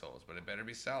fucking assholes, but it better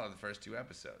be solid the first 2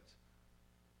 episodes.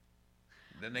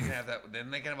 Then they can have that.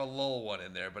 Then they can have a lull one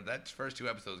in there, but that first 2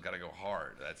 episodes got to go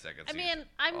hard. That second season. I mean,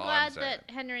 I'm glad that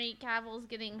Henry Cavill's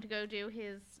getting to go do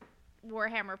his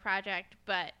Warhammer project,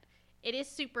 but it is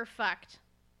super fucked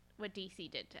what DC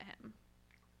did to him.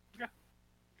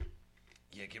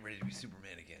 Yeah, get ready to be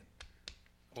Superman again.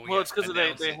 Well, it's because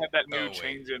they had that new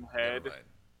change in head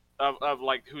of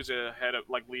like who's a head of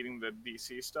like leading the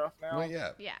DC stuff now. Well,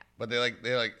 yeah. But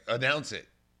they announce it.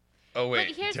 Oh wait,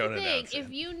 but here's the thing: if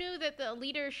you knew that the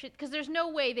leadership, because there's no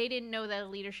way they didn't know that a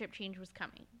leadership change was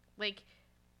coming. Like,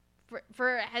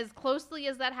 for as closely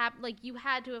as that happened, like you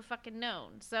had to have fucking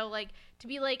known. So like to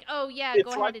be like, oh yeah,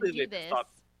 go ahead and do this.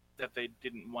 That they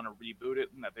didn't want to reboot it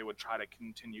and that they would try to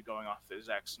continue going off the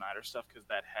Zack Snyder stuff because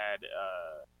that had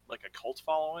like a cult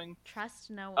following.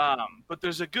 Trust no one. But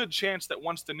there's a good chance that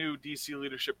once the new DC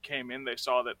leadership came in, they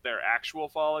saw that their actual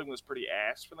following was pretty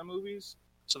ass for the movies.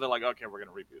 So they're like, okay, we're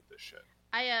gonna reboot this shit.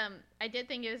 I did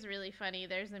think it was really funny.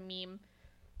 There's a meme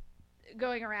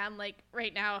going around like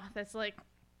right now that's like,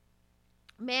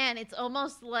 man, it's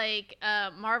almost like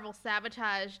Marvel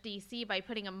sabotaged DC by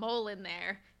putting a mole in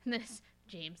there. And this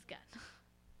James Gunn.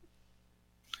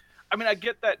 I mean, I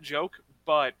get that joke,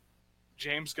 but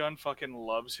James Gunn fucking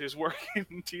loves his work in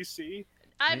DC.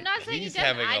 I'm not saying he's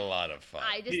having a lot of fun.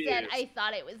 I just said I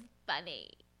thought it was funny.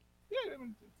 Yeah, I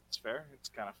mean, it's fair. It's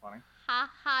kind of funny. Ha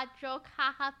ha joke,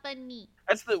 ha ha funny.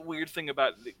 That's the weird thing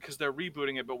about it, because they're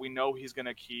rebooting it, but we know he's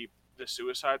gonna keep the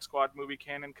Suicide Squad movie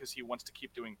canon because he wants to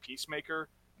keep doing Peacemaker,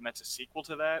 and that's a sequel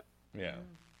to that. Yeah.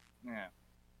 Yeah.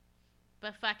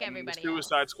 But fuck everybody else.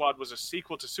 Suicide else. Squad was a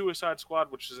sequel to Suicide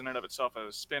Squad, which is in and of itself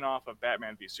a spin-off of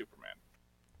Batman v Superman.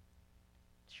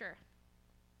 Sure.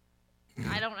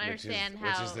 I don't understand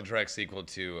which is the direct sequel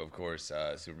to, of course,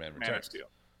 Superman Returns. Man of Steel.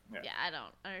 Yeah, I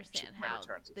don't understand how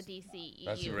the DCEU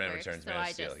That's Superman works, Returns, so Man of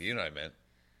Steel. You know what I meant.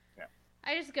 Yeah.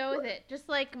 I just go with it. Just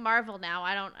like Marvel now,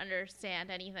 I don't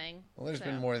understand anything. Well, there's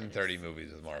been more than 30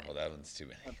 movies with Marvel. That one's too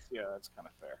many. That's kind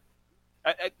of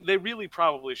fair. They really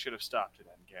probably should have stopped at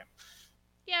Endgame.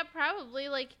 Yeah, probably.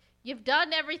 Like, you've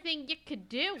done everything you could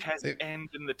do. It has end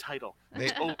in the title.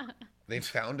 They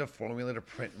found a formula to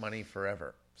print money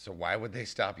forever. So why would they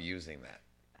stop using that?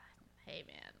 Hey,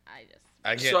 man,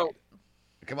 I get it.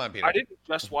 Come on, Peter. I didn't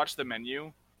just watch The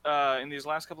Menu in these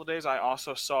last couple of days. I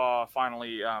also saw,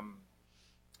 finally,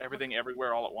 Everything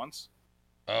Everywhere All at Once.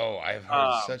 Oh, I've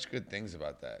heard such good things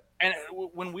about that. And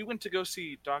when we went to go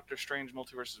see Doctor Strange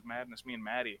Multiverse of Madness, me and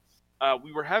Maddie,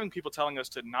 we were having people telling us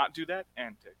to not do that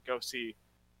and to go see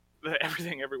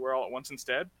Everything Everywhere All at Once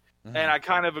instead. Mm-hmm. And I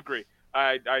kind of agree.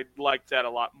 I liked that a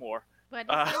lot more. What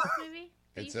is this movie?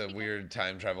 It's a weird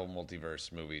time travel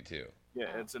multiverse movie, too.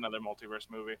 Yeah, it's another multiverse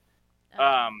movie.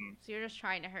 So you're just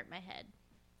trying to hurt my head.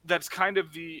 That's kind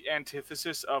of the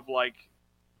antithesis of, like,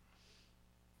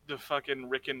 the fucking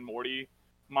Rick and Morty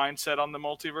mindset on the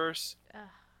multiverse.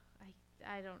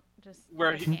 I don't just...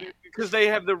 Because they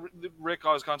have the Rick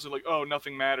always constantly like, oh,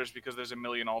 nothing matters because there's a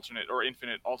million alternate or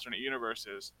infinite alternate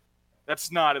universes.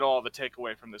 That's not at all the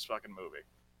takeaway from this fucking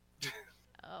movie.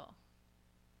 Oh.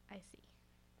 I see.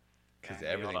 Because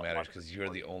everything matters because you're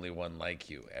the only one like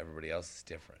you. Everybody else is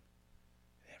different.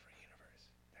 In every universe,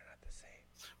 they're not the same.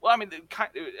 Well, I mean,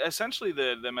 essentially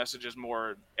the message is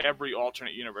more every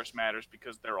alternate universe matters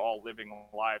because they're all living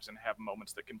lives and have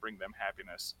moments that can bring them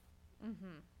happiness.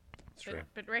 Mm-hmm. It's true.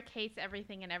 But Rick hates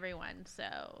everything and everyone,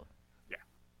 so... Yeah.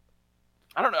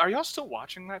 I don't know. Are y'all still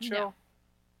watching that show? No.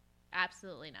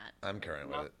 Absolutely not. I'm current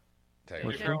with it.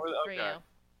 Okay.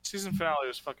 Season finale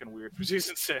was fucking weird for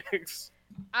season 6.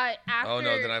 Oh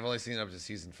no, then I've only seen up to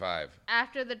season 5.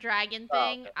 After the dragon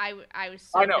thing, I was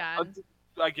so I know. done.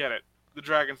 I get it. The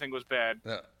dragon thing was bad.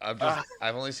 No,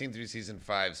 I've only seen through season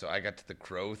 5, so I got to the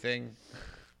crow thing.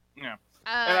 Yeah.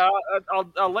 And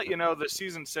I'll let you know that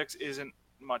season 6 isn't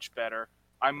much better.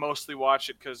 I mostly watch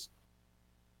it because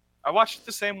I watch it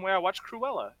the same way I watch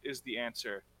Cruella. Is the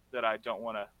answer that I don't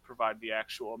want to provide the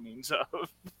actual means of.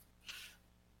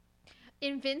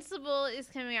 Invincible is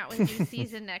coming out with a new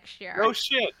season next year. No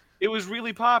shit. It was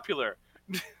really popular.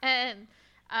 And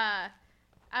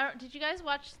did you guys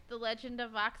watch The Legend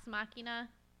of Vox Machina?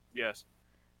 Yes.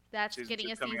 That's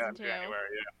getting a season 2. January,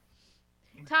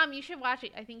 yeah. Tom, you should watch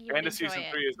it. I think you would enjoy it. And season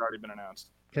 3 has already been announced.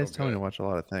 You guys tell me to watch a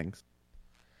lot of things.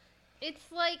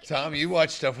 It's like... Tom, you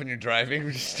watch stuff when you're driving.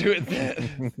 We're just doing that.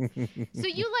 So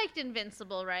you liked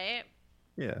Invincible, right?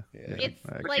 Yeah. It's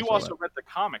but you also read the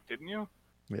comic, didn't you?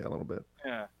 Yeah, a little bit.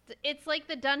 Yeah. It's like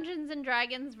the Dungeons and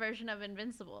Dragons version of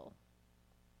Invincible.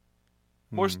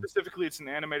 More specifically, it's an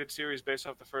animated series based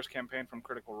off the first campaign from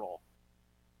Critical Role.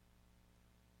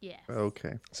 Yes.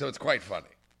 Okay. So it's quite funny.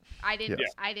 I didn't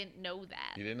know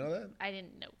that. You didn't know that? I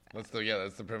didn't know that.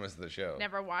 That's the premise of the show.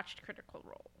 Never watched Critical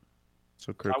Role.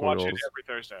 So Critical Role. I watch Role's, it every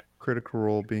Thursday. Critical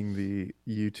Role being the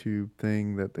YouTube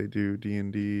thing that they do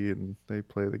D&D and they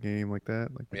play the game like that.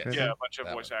 Yeah, a bunch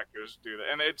of voice actors do that,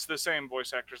 and it's the same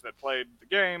voice actors that played the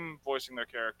game, voicing their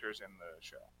characters in the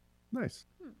show. Nice.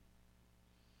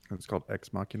 It's called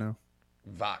Ex Machina.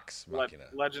 Vox Machina.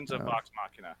 Legends of Vox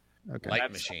Machina. Okay.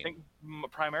 Light Machine. I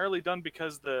think primarily done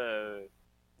because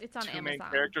it's on two Amazon. main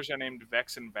characters are named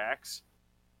Vex and Vax.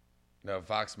 No,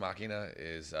 Vox Machina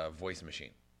is a voice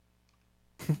machine.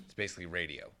 It's basically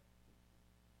radio.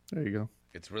 There you go.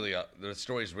 It's really the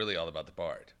story's really all about the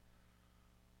bard.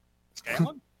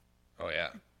 Scanlan? Oh yeah.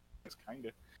 It's kind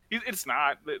of. It's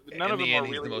not. None of them are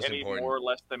really any more or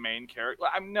less the main character.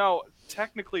 No,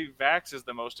 technically Vax is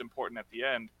the most important at the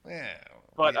end. Yeah.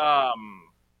 But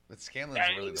But Scanlan's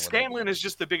really the Scanlan is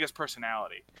just the biggest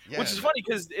personality, which is funny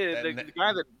because the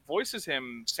guy that voices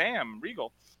him, Sam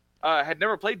Riegel, had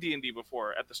never played D&D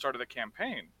before at the start of the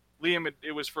campaign.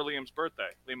 It was for Liam's birthday,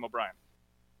 Liam O'Brien.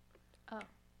 Oh.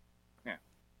 Yeah.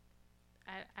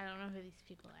 I don't know who these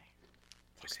people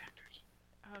are. Voice actors.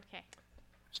 Okay.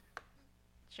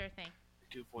 Sure thing.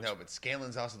 No, but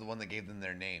Scanlan's also the one that gave them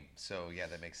their name, so yeah,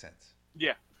 that makes sense.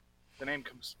 Yeah. The name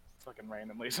comes fucking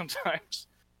randomly sometimes.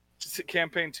 Just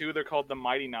campaign 2, they're called the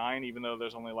Mighty Nine, even though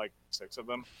there's only like 6 of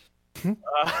them.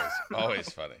 Always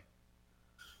funny.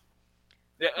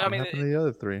 Yeah, I mean, the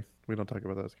other 3. We don't talk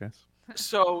about those guys.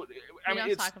 So, I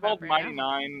mean, it's called Mighty Bruno.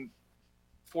 Nine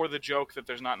for the joke that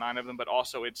there's not 9 of them, but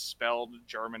also it's spelled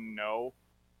German no.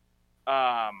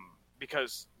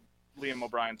 because Liam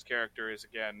O'Brien's character is,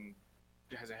 again,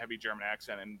 has a heavy German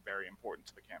accent and very important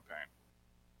to the campaign.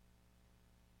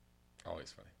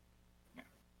 Always funny. Yeah.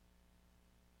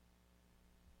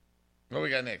 What we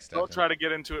got next? Don't try to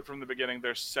get into it from the beginning.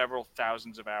 There's several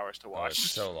thousands of hours to watch.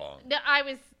 It's so long. No, I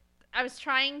was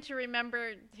trying to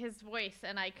remember his voice,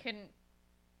 and I couldn't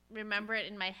remember it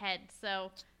in my head,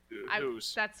 so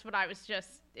that's what I was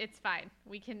just... It's fine.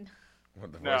 We can...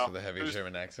 What, the voice with the heavy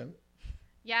German accent?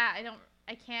 Yeah,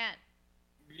 I can't...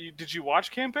 Did you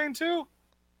watch Campaign 2?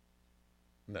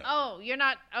 No. Oh, you're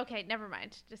not... Okay, never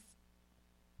mind. Just...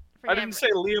 I didn't say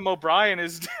Liam O'Brien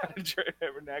is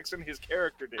German accent. His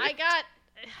character did. I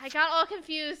got all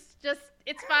confused. Just...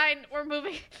 It's fine. We're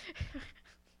moving...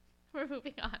 We're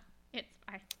moving on. It's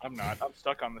fine. I'm not. I'm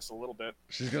stuck on this a little bit.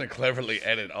 She's going to cleverly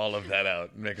edit all of that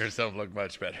out and make herself look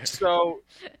much better. So,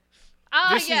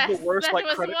 this is the worst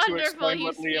credit wonderful. to explain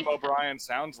what Liam O'Brien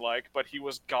sounds like, but he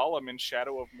was Gollum in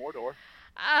Shadow of Mordor.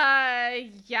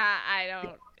 Yeah, I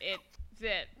don't... It's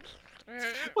it.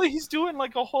 Well, he's doing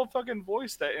like a whole fucking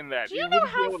voice in that. Do you know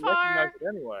how far...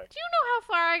 Anyway. Do you know how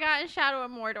far I got in Shadow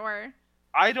of Mordor?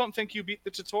 I don't think you beat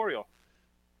the tutorial.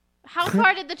 How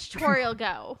far did the tutorial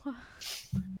go?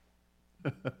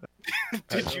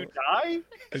 Did you die?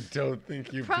 I don't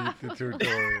think you beat the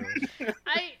tutorial.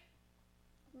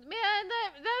 Man,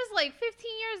 that was like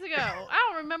 15 years ago. I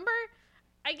don't remember.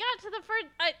 I got to the first...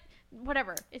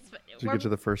 whatever. Did you get to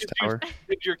the first tower?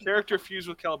 Did your character fuse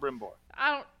with Celebrimbor?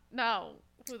 I don't know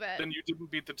who that... Then you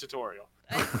didn't beat the tutorial.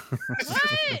 What?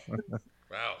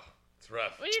 Wow. It's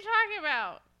rough. What are you talking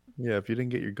about? Yeah, if you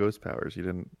didn't get your ghost powers, you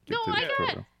didn't get to the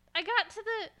tutorial. I got to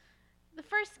the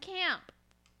first camp,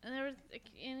 and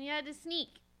you had to sneak,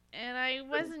 and I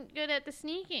wasn't good at the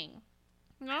sneaking.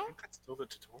 No? I think that's still the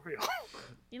tutorial.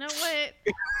 You know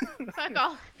what? Fuck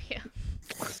all of you.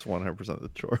 That's 100% the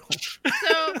tutorial.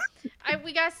 So,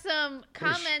 we got some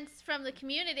comments from the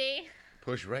community.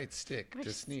 Push right stick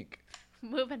to sneak.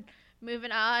 Moving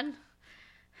on.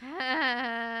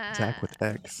 Attack with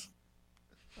X.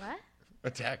 What?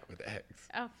 Attack with X.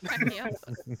 Oh, fuck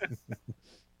you.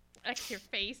 X your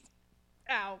face.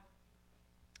 Ow.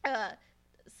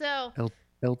 So.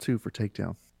 L2 for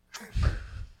takedown.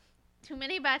 Too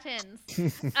many buttons.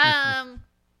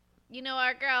 You know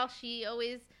our girl, she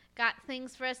always got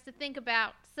things for us to think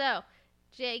about. So,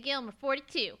 Jay Gilmer,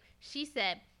 42, she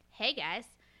said, "Hey guys,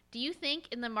 do you think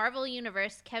in the Marvel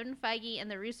Universe, Kevin Feige and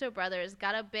the Russo brothers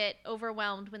got a bit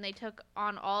overwhelmed when they took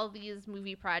on all these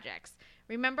movie projects?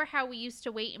 Remember how we used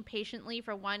to wait impatiently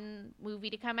for one movie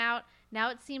to come out? Now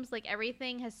it seems like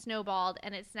everything has snowballed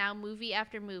and it's now movie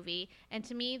after movie. And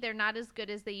to me, they're not as good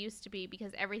as they used to be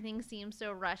because everything seems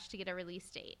so rushed to get a release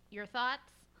date." Your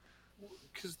thoughts?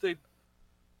 Because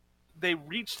they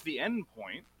reached the end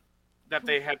point that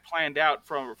they had planned out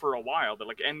for a while. That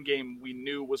like Endgame we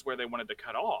knew was where they wanted to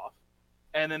cut off.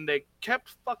 And then they kept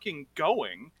fucking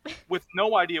going with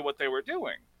no idea what they were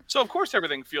doing. So of course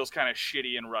everything feels kind of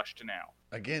shitty and rushed now.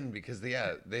 Again, because they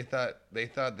thought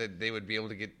that they would be able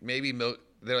to get maybe milk.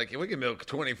 They're like, we can milk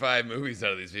 25 movies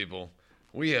out of these people.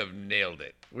 We have nailed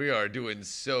it. We are doing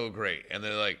so great. And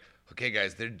they're like, okay,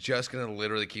 guys, they're just gonna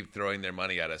literally keep throwing their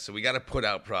money at us. So we got to put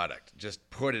out product. Just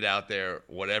put it out there,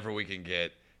 whatever we can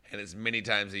get, and as many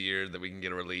times a year that we can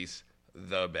get a release,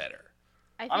 the better.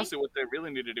 Honestly, what they really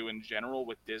need to do in general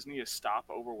with Disney is stop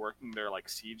overworking their like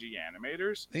CG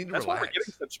animators. That's why we're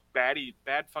getting such bad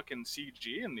fucking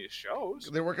CG in these shows.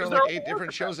 They're working on like 8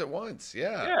 different shows at once.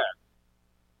 Yeah.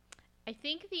 I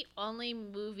think the only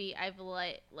movie I've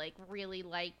really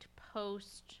liked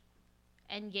post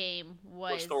Endgame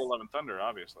was Thor: Love and Thunder,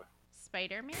 obviously.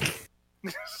 Spider-Man.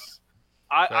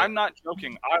 I'm not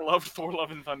joking. I loved Thor: Love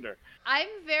and Thunder. I'm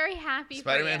very happy.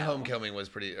 Spider-Man: Homecoming was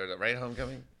pretty, right?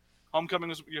 Homecoming. Homecoming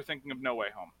was, you're thinking of No Way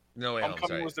Home. No Way Home.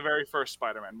 Homecoming was the very first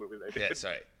Spider-Man movie they did. Yeah,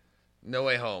 sorry. No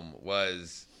Way Home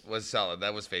was solid.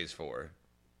 That was Phase 4.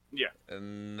 Yeah.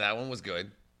 And that one was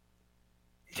good.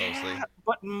 Mostly. Yeah,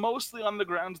 but mostly on the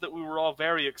grounds that we were all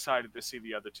very excited to see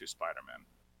the other two Spider-Men.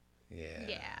 Yeah.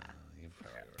 Yeah. You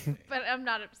probably were right. But I'm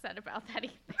not upset about that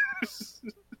either.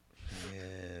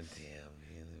 Yeah, damn.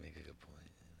 You make a good point.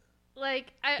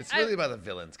 Like, it's really about the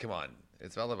villains. Come on.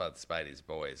 It's all about Spidey's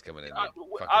boys coming in.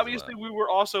 Obviously, we were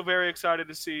also very excited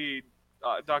to see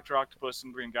Dr. Octopus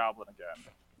and Green Goblin again.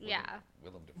 Yeah.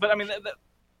 But I mean,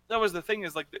 that was the thing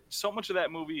is like so much of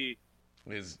that movie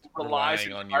is relies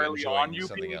entirely on you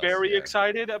being very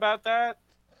excited about that.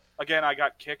 Again, I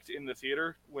got kicked in the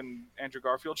theater when Andrew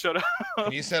Garfield showed up.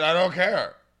 And you said, "I don't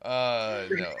care."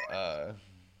 No.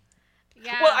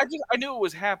 Yeah. Well, I knew it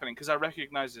was happening because I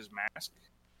recognized his mask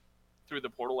through the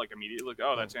portal like immediately. Like,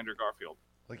 oh, that's Andrew Garfield.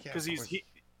 Like, yeah, because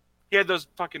He had those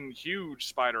fucking huge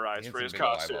spider eyes for his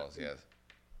costume. Eyeballs, yes.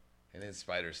 And his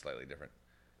spider's slightly different.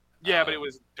 Yeah, but it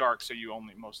was dark, so you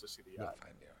only mostly see the eye.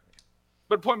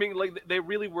 But point being, like, they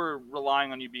really were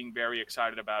relying on you being very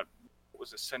excited about what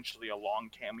was essentially a long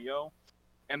cameo,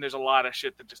 and there's a lot of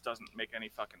shit that just doesn't make any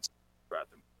fucking sense about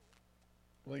them.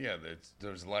 Well, yeah,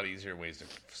 there's a lot easier ways to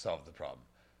solve the problem,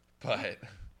 but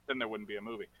then there wouldn't be a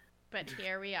movie. But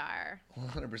here we are.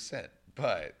 100%.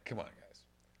 But come on, guys.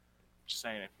 Just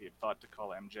saying, if he had thought to call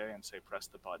MJ and say press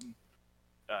the button,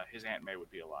 his Aunt May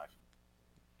would be alive.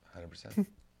 100%.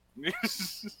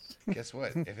 Guess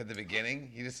what? If at the beginning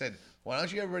he just said, "Why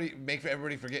don't you make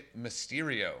everybody forget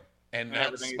Mysterio and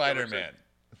not Spider-Man?"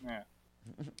 Yeah.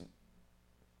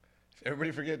 If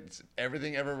everybody forgets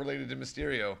everything ever related to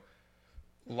Mysterio,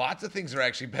 lots of things are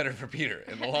actually better for Peter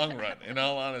in the long run. In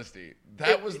all honesty,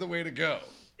 that was the way to go.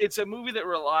 It's a movie that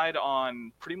relied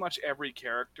on pretty much every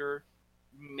character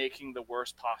making the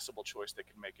worst possible choice they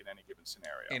can make in any given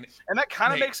scenario, and that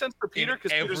kind of makes sense for Peter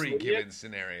because every given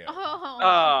scenario.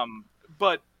 Oh.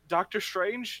 But Doctor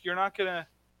Strange, you're not gonna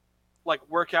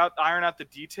iron out the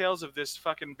details of this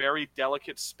fucking very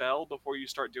delicate spell before you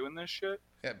start doing this shit.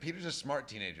 Yeah, Peter's a smart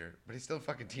teenager, but he's still a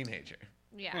fucking teenager.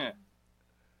 Yeah.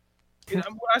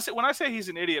 When I say he's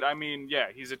an idiot, I mean, yeah,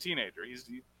 he's a teenager.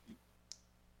 He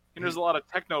knows a lot of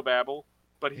technobabble,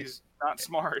 but he's not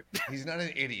smart. He's not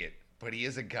an idiot, but he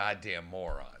is a goddamn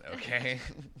moron, okay?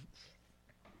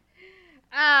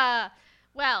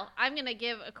 Well, I'm going to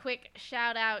give a quick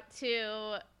shout out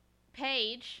to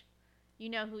Paige. You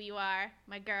know who you are,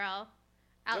 my girl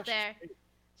out there.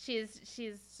 She's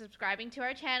subscribing to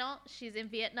our channel. She's in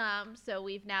Vietnam, so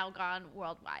we've now gone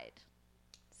worldwide.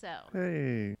 So,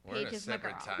 hey, we're in a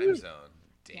separate time zone.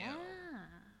 Damn.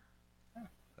 Yeah.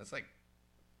 That's like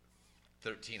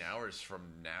 13 hours from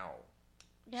now.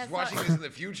 Yeah, she's watching this in the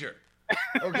future.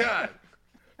 Oh, God.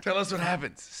 Tell us what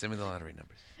happens. Send me the lottery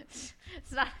numbers.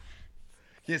 It's not...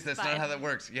 Yes, that's not how that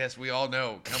works. Yes, we all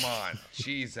know. Come on.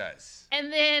 Jesus.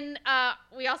 And then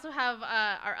we also have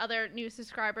our other new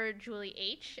subscriber, Julie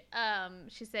H.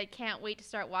 She said, can't wait to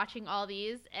start watching all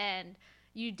these, and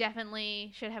you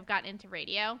definitely should have gotten into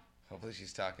radio. Hopefully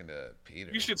she's talking to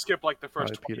Peter. You should skip like the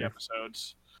first 20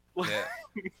 episodes. Yeah.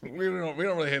 we don't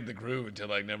really hit the groove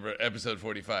until episode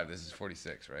 45. This is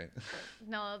 46, right?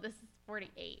 No, this is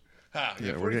 48.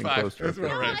 Yeah, 45. That's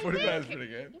about right. 45 is pretty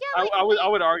good. Yeah, I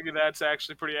would argue that's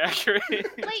actually pretty accurate.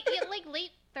 like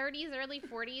late 30s, early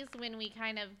 40s, when we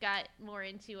kind of got more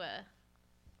into a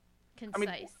concise.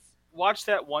 I mean, watch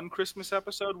that one Christmas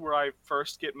episode where I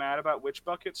first get mad about Witch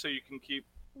Bucket, so you can keep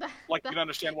you can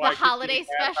understand why. The holiday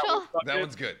special. That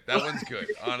one's good. That one's good.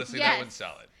 Honestly, yes. That one's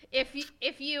solid.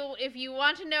 If you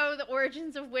want to know the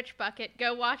origins of Witch Bucket,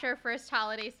 go watch our first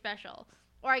holiday special.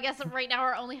 Or I guess right now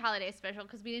our only holiday special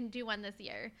because we didn't do one this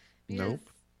year. Nope.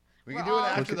 We can do it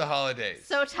after the holidays.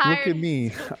 So tired. Look at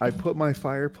me. I put my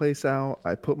fireplace out.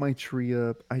 I put my tree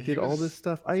up. I did all this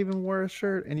stuff. I even wore a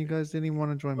shirt, and you guys didn't even want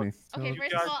to join me. So. Okay,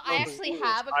 first of all, I actually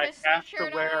have a Christmas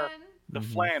shirt on. The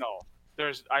flannel.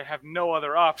 I have no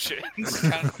other options.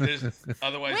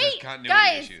 Otherwise, there's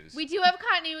continuity issues. We do have a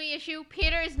continuity issue.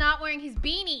 Peter is not wearing his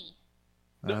beanie.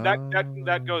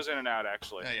 That goes in and out,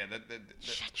 actually. Yeah,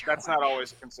 that's not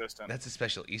always consistent. That's a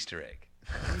special Easter egg.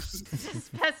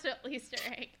 Special Easter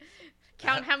egg.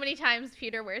 Count how many times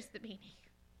Peter wears the beanie.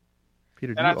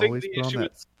 Peter, do you always put on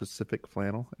that specific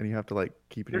flannel, and you have to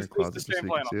keep it in your closet just so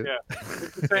you can see it? Yeah,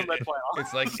 it's the same red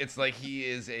flannel. It's like he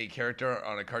is a character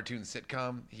on a cartoon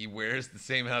sitcom. He wears the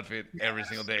same outfit every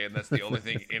single day, and that's the only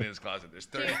thing in his closet. There's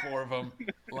 34 of them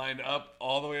lined up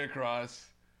all the way across.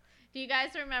 Do you guys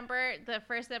remember the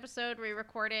first episode we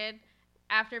recorded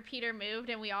after Peter moved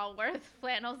and we all wore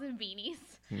flannels and beanies?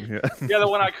 Yeah, the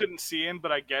one I couldn't see in,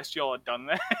 but I guess y'all had done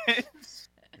that.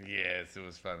 Yes, it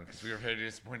was fun because we were very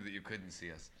disappointed that you couldn't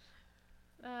see us.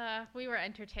 We were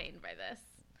entertained by this.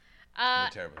 We're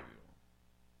terrible people.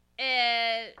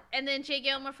 And then Jay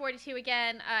Gilmore 42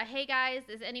 again. Hey guys,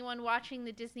 is anyone watching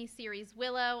the Disney series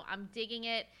Willow? I'm digging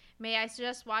it. May I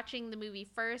suggest watching the movie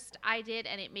first? I did,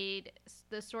 and it made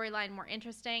the storyline more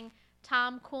interesting.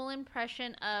 Tom, cool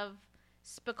impression of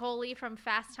Spicoli from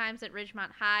Fast Times at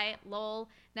Ridgemont High. Lol.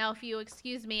 Now, if you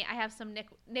excuse me, I have some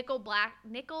Nickelback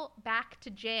to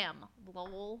jam.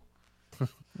 Lol.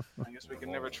 I guess we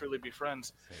can never truly be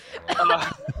friends.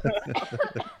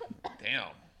 Damn.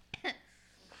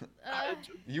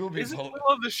 You will be Isn't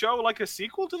of the show like a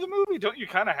sequel to the movie? Don't you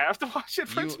kind of have to watch it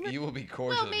first? You will be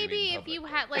cordial. Well, maybe if you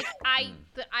had I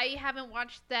haven't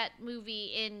watched that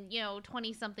movie in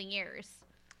 20-something years.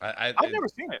 I've never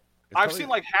seen it. I've seen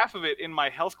half of it in my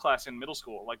health class in middle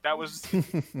school. That was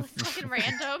fucking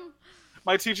random.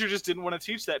 My teacher just didn't want to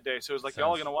teach that day, so it was like,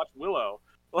 y'all are gonna watch Willow.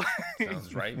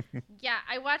 Sounds right. Yeah,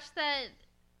 I watched that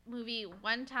movie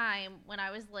one time when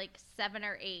I was like 7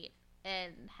 or 8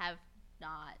 and have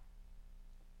not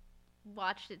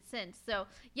watched it since. So,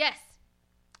 yes,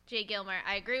 Jay Gilmer,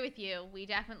 I agree with you. We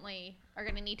definitely are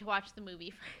going to need to watch the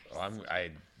movie first. Oh,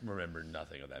 I remember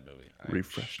nothing of that movie.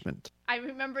 Refreshment. I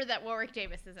remember that Warwick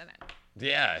Davis is in it.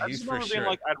 Yeah, he's for sure.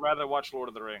 Like, I'd rather watch Lord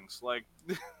of the Rings. Like,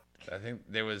 I think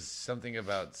there was something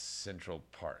about Central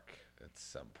Park at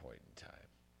some point in time.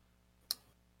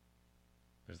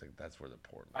 There's like that's where the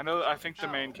port. I think the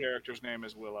main character's name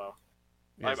is Willow.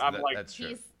 Yes, I'm like, that's true.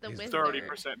 He's the wizard.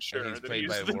 30% sure. And he's played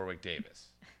by Warwick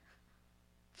Davis,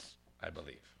 I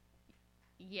believe.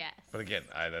 Yes. But again,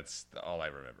 that's all I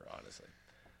remember, honestly.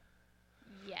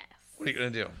 Yes. What are you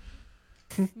gonna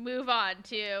do? Move on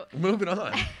to. Moving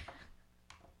on.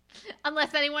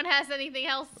 Unless anyone has anything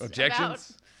else.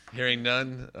 Objections? Hearing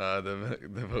none, the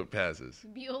vote passes.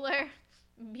 Bueller.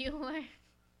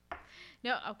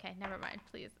 No, okay, never mind.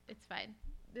 Please, it's fine.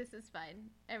 This is fine.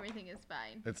 Everything is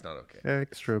fine. It's not okay.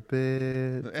 Extra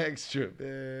bit. Extra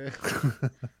bit. Come on,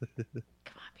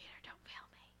 Peter, don't fail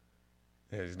me.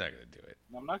 Yeah, he's not gonna do it.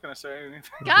 I'm not gonna say anything.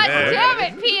 God damn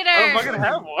it, Peter! I don't fucking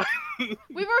have one.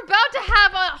 We were about to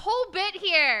have a whole bit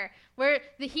here where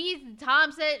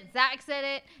Tom said it, Zach said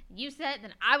it, you said it,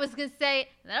 then I was gonna say it,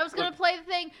 then I was gonna play the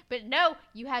thing, but no,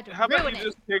 you had to How ruin about you it.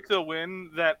 just take the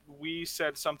win that we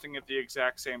said something at the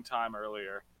exact same time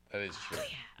earlier? That is true.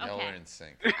 yeah, Y'all okay. are in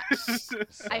sync. I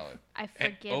Solid.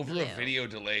 forgive Over you. a video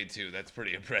delay too. That's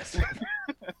pretty impressive.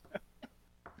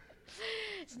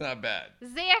 It's not bad.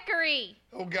 Zachary!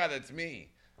 Oh God, that's me.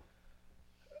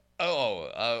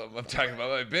 I'm talking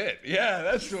about my bit. Yeah,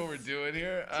 that's what we're doing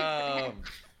here.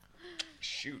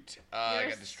 Shoot, I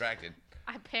got distracted.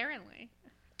 Apparently.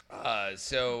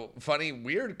 So funny,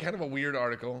 weird, kind of a weird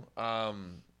article.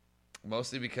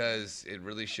 Mostly because it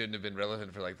really shouldn't have been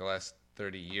relevant for like the last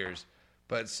 30 years.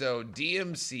 But so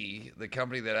DMC, the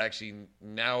company that actually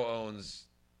now owns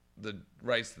the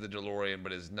rights to the DeLorean,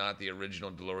 but is not the original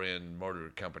DeLorean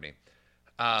motor company.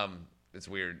 It's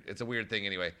weird. It's a weird thing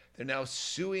anyway. They're now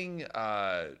suing,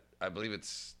 I believe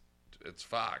it's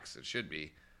Fox. It should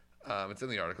be. It's in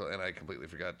the article, and I completely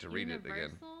forgot to read it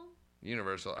again.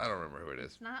 Universal? I don't remember who it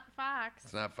is. It's not Fox.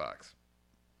 It's not Fox.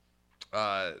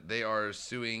 They are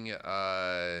suing,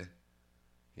 I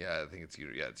think it's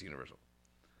Universal.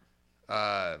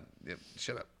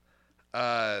 Shut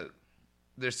up.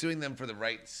 They're suing them for the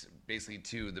rights, basically,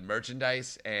 to the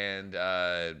merchandise and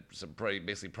some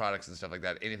basically products and stuff like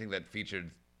that. Anything that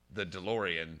featured the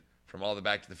DeLorean from all the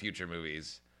Back to the Future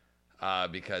movies,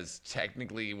 because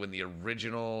technically, when the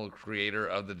original creator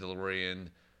of the DeLorean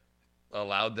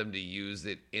allowed them to use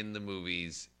it in the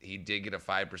movies, he did get a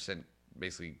 5%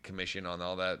 basically commission on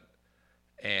all that,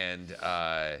 and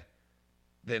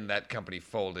then that company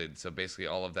folded. So basically,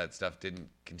 all of that stuff didn't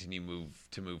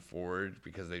move forward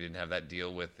because they didn't have that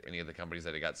deal with any of the companies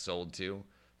that it got sold to.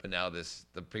 But now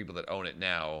the people that own it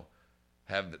now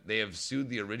have sued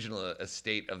the original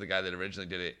estate of the guy that originally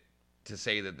did it to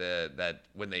say that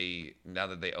now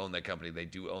that they own that company, they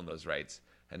do own those rights,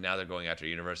 and now they're going after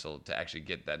Universal to actually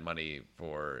get that money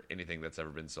for anything that's ever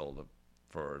been sold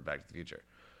for Back to the Future.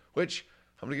 Which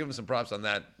I'm gonna give them some props on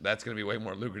that. That's gonna be way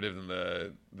more lucrative than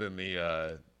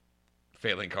the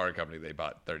failing car company they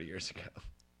bought 30 years ago.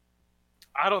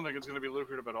 I don't think it's gonna be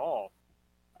lucrative at all.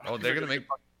 Oh, they're gonna make.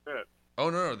 Oh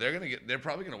no, they're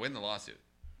probably gonna win the lawsuit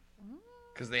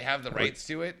because they have the rights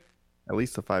to it. At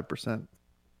least the 5%.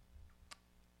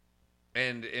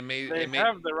 And they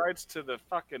have the rights to the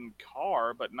fucking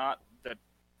car, but not the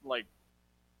like.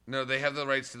 No, they have the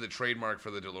rights to the trademark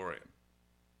for the DeLorean.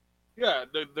 Yeah,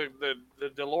 the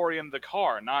DeLorean, the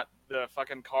car, not the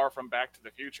fucking car from Back to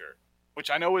the Future, which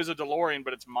I know is a DeLorean,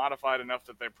 but it's modified enough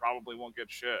that they probably won't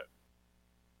get shit.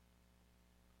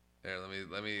 There,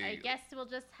 let me. I guess we'll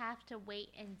just have to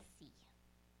wait and see.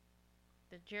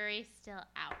 The jury's still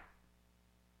out.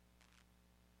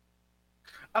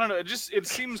 I don't know. It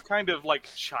seems kind of like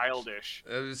childish.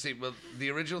 See, well, the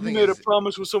original thing you made a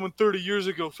promise with someone 30 years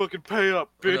ago. Fucking pay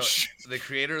up, bitch. No, the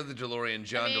creator of the DeLorean,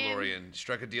 John DeLorean,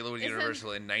 struck a deal with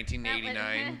Universal in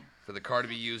 1989 for the car to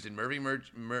be used in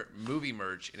movie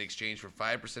merch in exchange for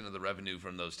 5% of the revenue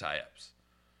from those tie-ups.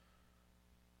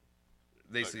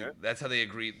 Basically, that's how they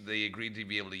agreed. They agreed to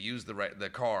be able to use the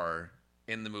car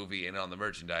in the movie and on the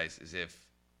merchandise, as if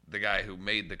the guy who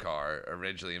made the car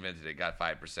originally invented it got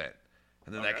 5%.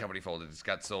 And then that company folded. It's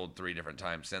got sold 3 different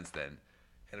times since then.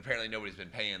 And apparently nobody's been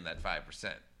paying that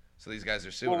 5%. So these guys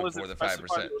are suing for the 5%. Was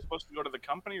it supposed to go to the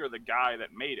company or the guy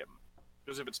that made him?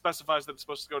 Because if it specifies that it's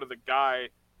supposed to go to the guy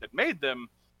that made them,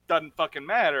 doesn't fucking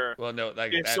matter. Well, no,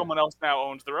 like if someone else now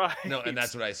owns the rights. No, and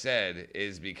that's what I said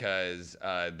is because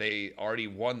they already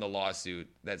won the lawsuit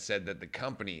that said that the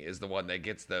company is the one that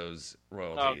gets those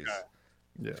royalties. Okay.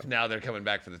 Yeah. Now they're coming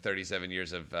back for the 37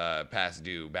 years of past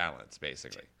due balance,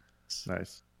 basically.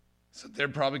 Nice. So they're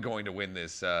probably going to win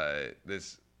this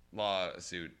this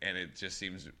lawsuit, and it just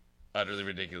seems utterly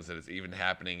ridiculous that it's even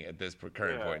happening at this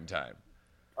current point in time.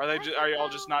 Are y'all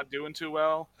just not doing too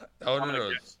well? Oh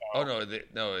no! Oh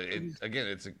no! Again,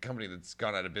 it's a company that's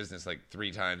gone out of business like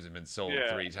 3 times and been sold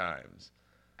 3 times.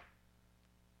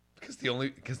 Because the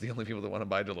only people that want to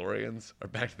buy DeLoreans are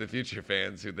Back to the Future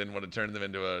fans who then want to turn them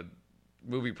into a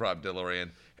movie prop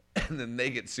DeLorean, and then they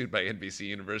get sued by NBC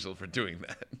Universal for doing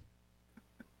that.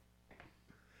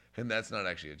 And that's not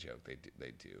actually a joke.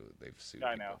 They've sued.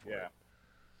 I know. Yeah.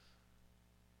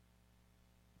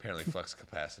 Apparently, flux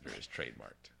capacitor is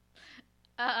trademarked.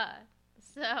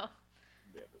 So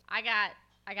I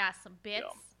got some bits.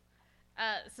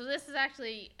 So this is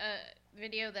actually a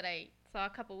video that I saw a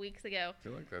couple weeks ago. I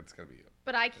feel like that's gonna be.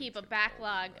 But I keep a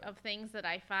backlog of things that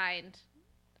I find,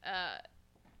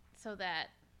 so that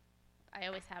I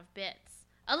always have bits.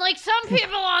 Unlike some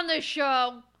people on this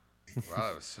show.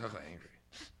 Wow, I was so angry.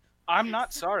 I'm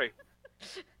not sorry.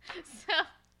 So,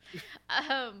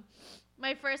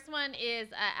 my first one is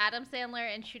Adam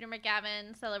Sandler and Shooter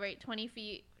McGavin celebrate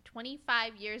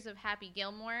 25 years of Happy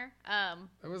Gilmore.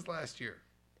 That was last year.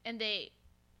 And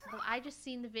I just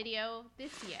seen the video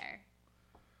this year.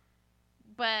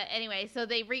 But anyway, so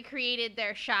they recreated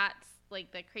their shots,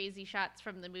 like the crazy shots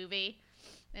from the movie.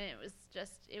 And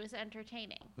it was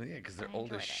entertaining. Well, yeah, because they're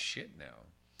old as shit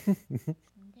now.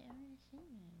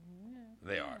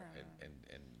 They are,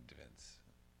 in defense.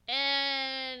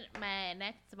 And my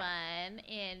next one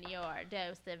in your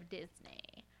dose of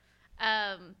Disney.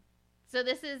 So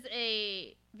this is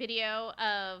a video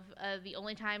of the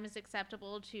only time it's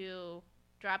acceptable to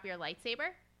drop your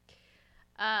lightsaber.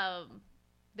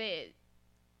 The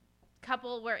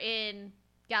couple were in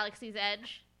Galaxy's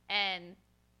Edge, and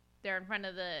they're in front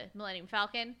of the Millennium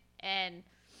Falcon, and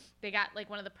they got like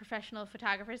one of the professional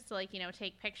photographers to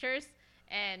take pictures,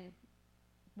 and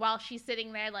while she's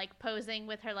sitting there, like, posing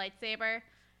with her lightsaber,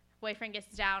 boyfriend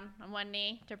gets down on one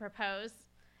knee to propose.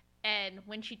 And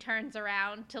when she turns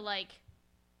around to, like,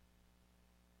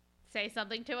 say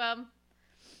something to him,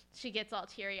 she gets all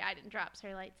teary-eyed and drops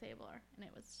her lightsaber. And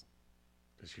it was...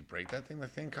 Did she break that thing? The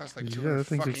thing cost like $200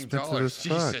 fucking dollars.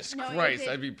 Jesus Christ.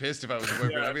 I'd be pissed if I was a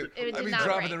boyfriend. I'd be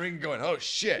dropping the ring going, oh,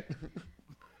 shit.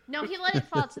 No, he let it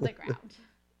fall to the ground.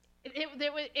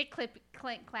 It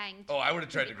clanged. Oh, I would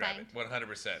have tried to grab it,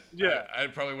 100%. Yeah, I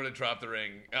probably would have dropped the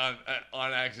ring on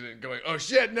accident, going, "Oh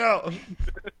shit, no!"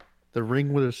 The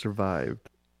ring would have survived.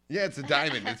 Yeah, it's a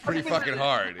diamond. It's pretty fucking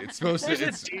hard. It's supposed to.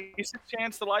 There's a decent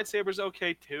chance the lightsaber's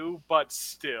okay too, but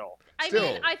still. I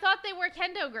mean, I thought they were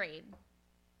kendo grade. Isn't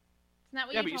that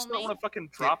what you told me? Yeah, but you still want to fucking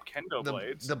drop kendo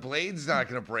blades. The blade's not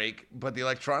gonna break, but the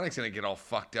electronics gonna get all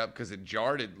fucked up because it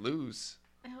jarred it loose.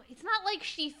 It's not like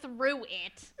she threw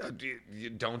it. You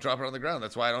don't drop it on the ground.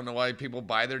 That's why I don't know why people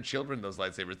buy their children those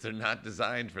lightsabers. They're not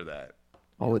designed for that.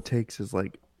 All it takes is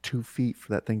like 2 feet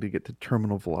for that thing to get to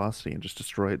terminal velocity and just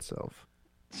destroy itself.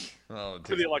 Well,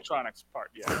 to the electronics part,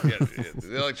 yeah.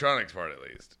 The electronics part, at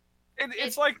least.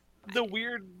 It's like the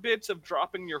weird bits of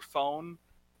dropping your phone,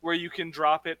 where you can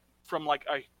drop it from like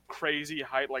a crazy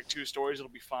height, like 2 stories, it'll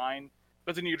be fine.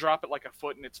 But then you drop it like a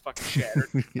foot and it's fucking shattered.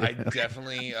 Yeah. I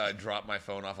definitely dropped my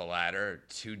phone off a ladder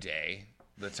today.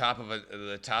 The top of an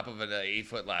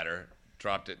 8-foot ladder.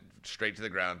 Dropped it straight to the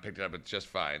ground. Picked it up. It's just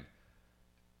fine.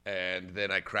 And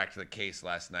then I cracked the case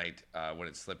last night when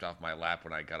it slipped off my lap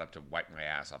when I got up to wipe my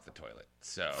ass off the toilet.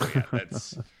 So yeah,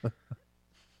 that's.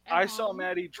 I saw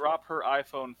Maddie drop her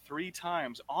iPhone 3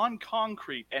 times on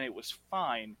concrete and it was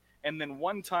fine. And then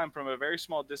 1 time from a very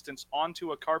small distance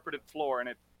onto a carpeted floor and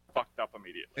it fucked up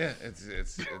immediately. Yeah,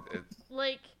 it's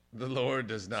like the Lord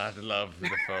does not love the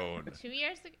phone. 2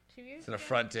 years ago. It's an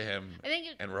affront to him. I think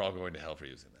and we're all going to hell for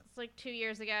using that. It's like 2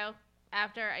 years ago,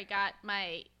 after I got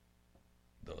my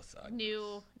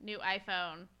new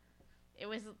iPhone.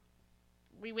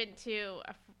 We went to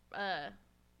a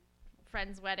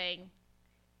friend's wedding,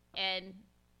 and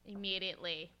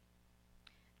immediately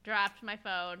dropped my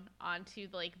phone onto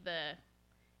like the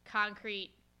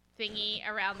concrete thingy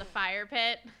around the fire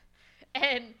pit,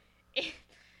 and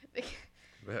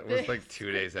that was like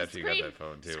 2 days after you got that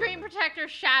phone too. Screen protector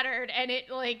shattered, and it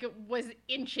like was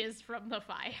inches from the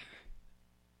fire.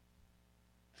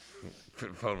 The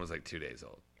phone was like 2 days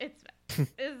old. It's fine.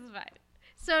 It's fine.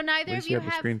 So neither of you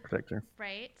have a screen protector,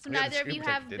 right? So neither of you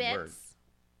have bits.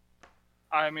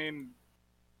 I mean,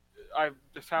 I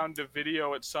found a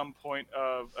video at some point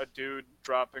of a dude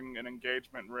dropping an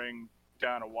engagement ring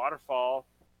down a waterfall.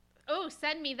 Oh,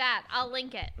 send me that. I'll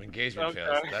link it. Engagement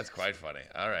fails. That's quite funny.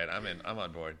 All right, I'm in. I'm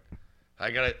on board.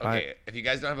 I got it. Okay, if you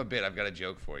guys don't have a bit, I've got a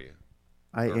joke for you.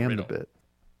 I am the bit.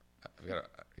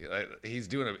 He's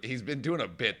been doing a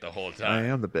bit the whole time. I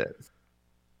am the bit.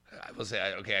 I will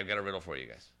say, okay, I've got a riddle for you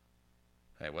guys.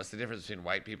 Hey, what's the difference between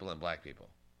white people and black people?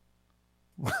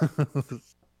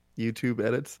 YouTube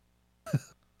edits.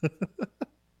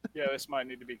 Yeah, this might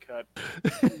need to be cut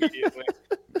immediately.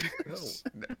 No.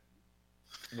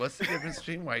 What's the difference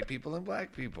between white people and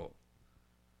black people?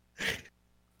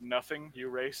 Nothing, you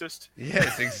racist.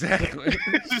 Yes, exactly.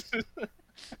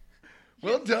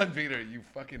 Well done, Peter. You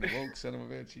fucking woke son of a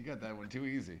bitch. You got that one too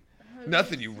easy.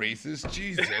 Nothing, you racist.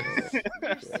 Jesus.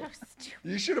 You're so stupid.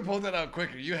 You should have pulled that out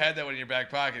quicker. You had that one in your back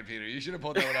pocket, Peter. You should have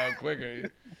pulled that one out quicker.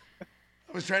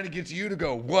 I was trying to get you to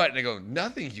go, what? And I go,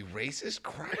 nothing, you racist.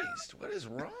 Christ, what is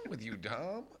wrong with you,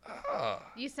 Dom? Ah.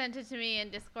 You sent it to me in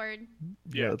Discord?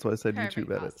 Yeah, that's why I said Perfect,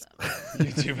 YouTube edits. awesome.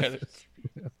 YouTube edits.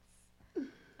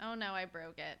 Oh no, I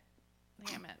broke it.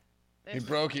 Damn it. You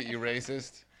broke it, you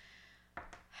racist.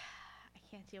 I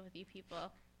can't deal with you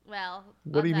people. Well,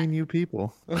 What do you mean, you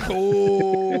people?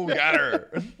 Oh, got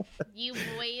her. You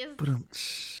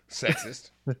boys.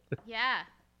 Sexist. Yeah,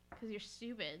 because you're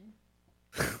stupid.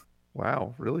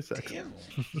 Wow, really sexy. Damn.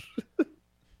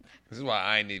 This is why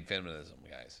I need feminism,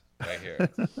 guys. Right here.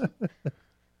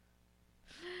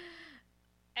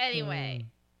 Anyway,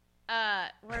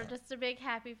 we're just a big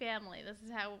happy family. This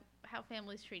is how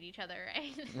families treat each other,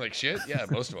 right? Like shit? Yeah,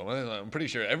 most of them. I'm pretty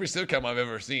sure every sitcom I've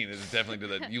ever seen is definitely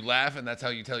do that. You laugh, and that's how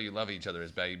you tell you love each other,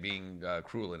 is by being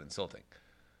cruel and insulting.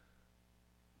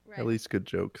 Right. At least good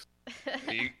jokes.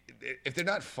 If they're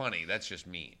not funny, that's just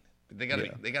mean. They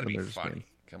gotta be funny. Mean.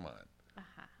 Come on.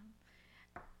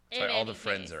 Uh-huh. That's why all the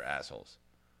friends are assholes.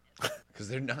 Because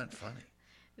they're not funny.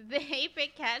 The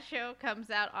 8-Bit Cat Show comes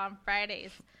out on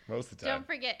Fridays. Most of the time.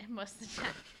 Most of the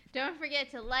time. Don't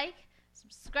forget to like,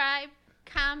 subscribe,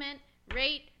 comment,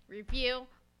 rate, review,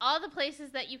 all the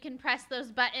places that you can press those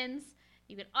buttons.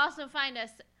 You can also find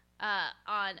us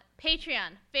on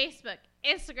Patreon, Facebook,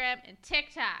 Instagram, and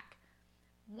TikTok.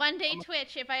 One day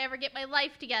Twitch if I ever get my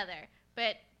life together.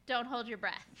 But don't hold your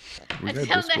breath. We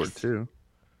got Discord too.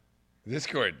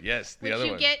 Discord, yes. The other which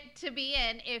you one. get to be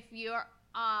in if you're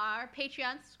our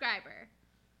Patreon subscriber.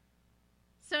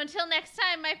 So until next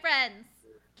time, my friends,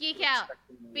 geek out,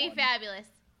 be fabulous,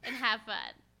 and have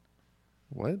fun.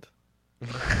 What?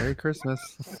 Merry Christmas.